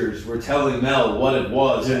producers were telling Mel what it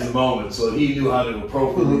was in the moment, so he knew how to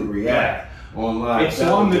appropriately react online. It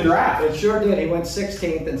swung the draft. It sure did. He went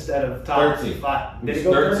 16th instead of top 13th. 5. Did he He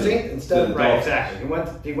go was 13th instead of The right? Dolphins.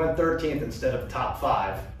 Exactly. He went 13th instead of top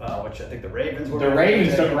 5, which I think the Ravens were. The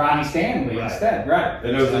Ravens took Ronnie Stanley Right. instead, right?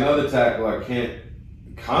 And there was another tackle, I can't,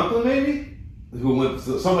 Conklin maybe? Who went,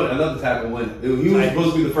 another tackle went, he was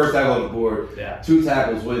supposed to be the first tackle on the board. Yeah. 2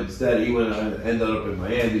 tackles went instead. He went and ended up in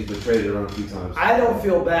Miami. He's been traded around a few times. I don't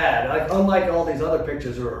feel bad. Like unlike all these other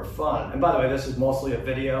pictures that are fun. And by the way, this is mostly a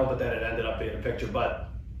video, but then it ended up being a picture. But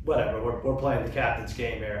whatever, we're playing the captain's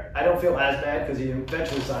game here. I don't feel as bad because he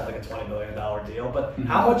eventually signed like a $20 million deal. But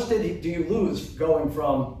how much do you lose going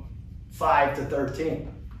from 5 to 13?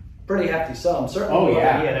 Pretty hefty sum. Certainly more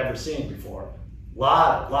than he had ever seen before.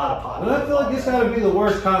 Lot of pot. And I feel like it's got to be the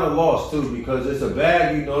worst kind of loss too, because it's a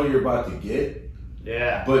bag you know you're about to get.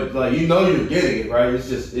 Yeah. But like you know you're getting it, right? It's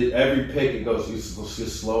just every pick it goes just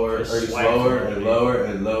slower, and lower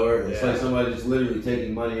and lower. It's like somebody just literally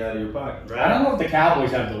taking money out of your pocket. Right. I don't know if the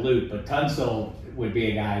Cowboys have the loot, but Tunsil would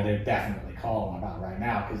be a guy they're definitely calling about right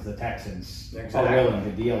now because the Texans are willing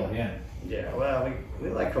to deal with him. Yeah, well, we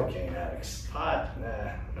like cocaine addicts. Pot,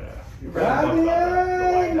 nah.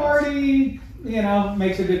 Marty,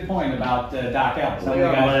 makes a good point about Doc Ellis. How many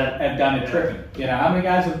guys have done it tripping? How many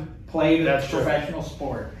guys have played a professional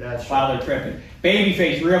sport while they're tripping?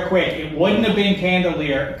 Babyface, real quick, it wouldn't have been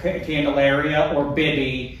Candelaria or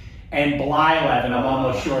Bibby and Blyleven, I'm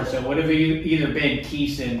almost sure. So it would have either been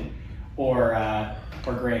Keeson or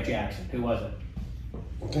Grant Jackson. Who was it?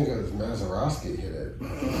 I think it was Mazeroski hit it.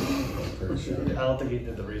 I'm pretty sure. I don't think he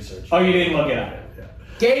did the research. Oh, you didn't look it up? Yeah.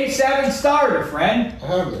 Game 7 starter, friend. I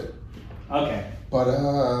have it. Okay. But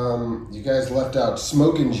you guys left out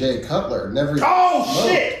Smoking Jay Cutler. Never. Oh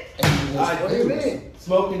shit! What do you mean?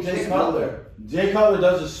 Smoking Jay Cutler. Jay Cutler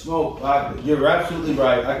doesn't smoke. You're absolutely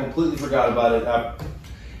right. I completely forgot about it.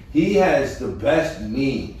 He has the best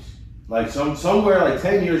memes. Like somewhere like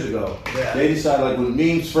 10 years ago, they decided like when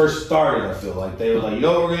memes first started, I feel like they were like, you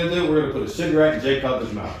know what we're gonna do? We're gonna put a cigarette in Jay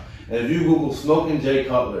Cutler's mouth. And if you Google Smoking Jay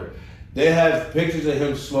Cutler, they have pictures of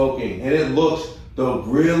him smoking, and it looks the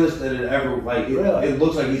realest that it ever like. It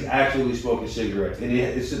looks like he's actually smoking cigarettes, and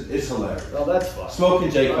it's hilarious. Well, that's fun.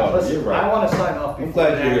 Smoking Jay Cutler, Listen, you're right. I want to sign off before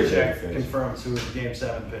glad you're Damashek here, confirms who the Game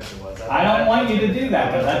 7 pitcher was. I don't want you to do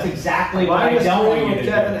that, though. That's exactly what I don't want you to do.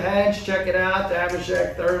 Kevin Hedge, check it out.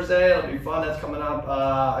 Damashek Thursday. It'll be fun. That's coming up.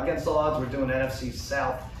 Against all odds, we're doing NFC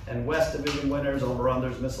South and West Division winners,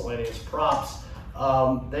 over-unders, miscellaneous props.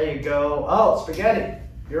 There you go. Oh, Spaghetti.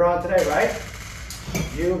 You're on today, right?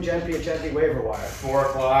 You, Jen Piacenti, waiver wire. 4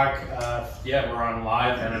 o'clock. We're on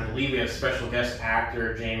live, and I believe we have special guest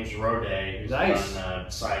actor James Roday, who's on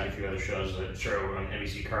side a few other shows that show on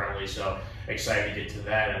NBC currently. So excited to get to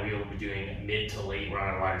that, and we will be doing mid to late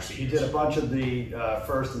round wide receivers. You did a bunch of the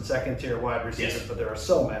first and second tier wide receivers, but there are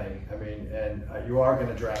so many. I mean, and you are going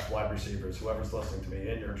to draft wide receivers. Whoever's listening to me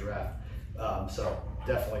in your draft. So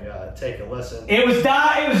definitely take a listen. It was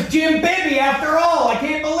Jim Bibby after all. I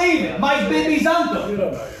can't believe it. Mike Bibby's uncle. You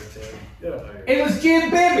don't know your team. It was Jim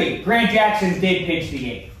Bibby. Grant Jackson did pitch the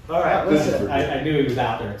 8th. All right, listen. I knew he was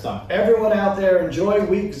out there at some point. Everyone out there, enjoy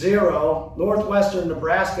week 0. Northwestern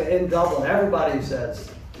Nebraska in Dublin. Everybody says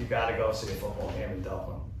you got to go see a football game in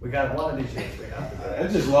Dublin. We got one of these years we have to do it.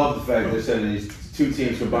 I just love the fact they're sending these 2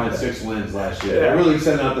 teams combined 6 wins last year. They're really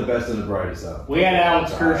sending out the best and the brightest out. We had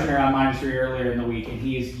Alex Kirshner on -3 earlier in the week, and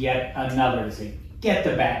he is yet another to say, get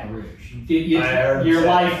the Baton Rouge. Your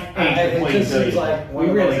life ain't complete. It just seems like we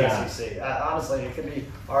really got SEC. Honestly, it could be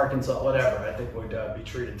Arkansas, whatever. I think we'd be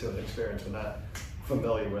treated to an experience we're not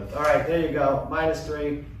familiar with. All right, there you go.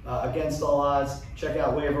 -3 against all odds. Check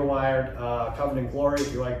out Waiver Wired, Covenant Glory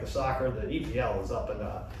if you like the soccer. The EPL is up and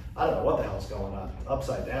I don't know what the hell's going on,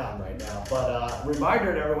 upside down right now. But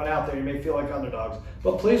reminder to everyone out there, you may feel like underdogs,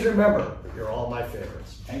 but please remember, you're all my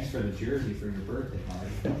favorites. Thanks for the jersey for your birthday,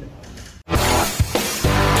 Marty.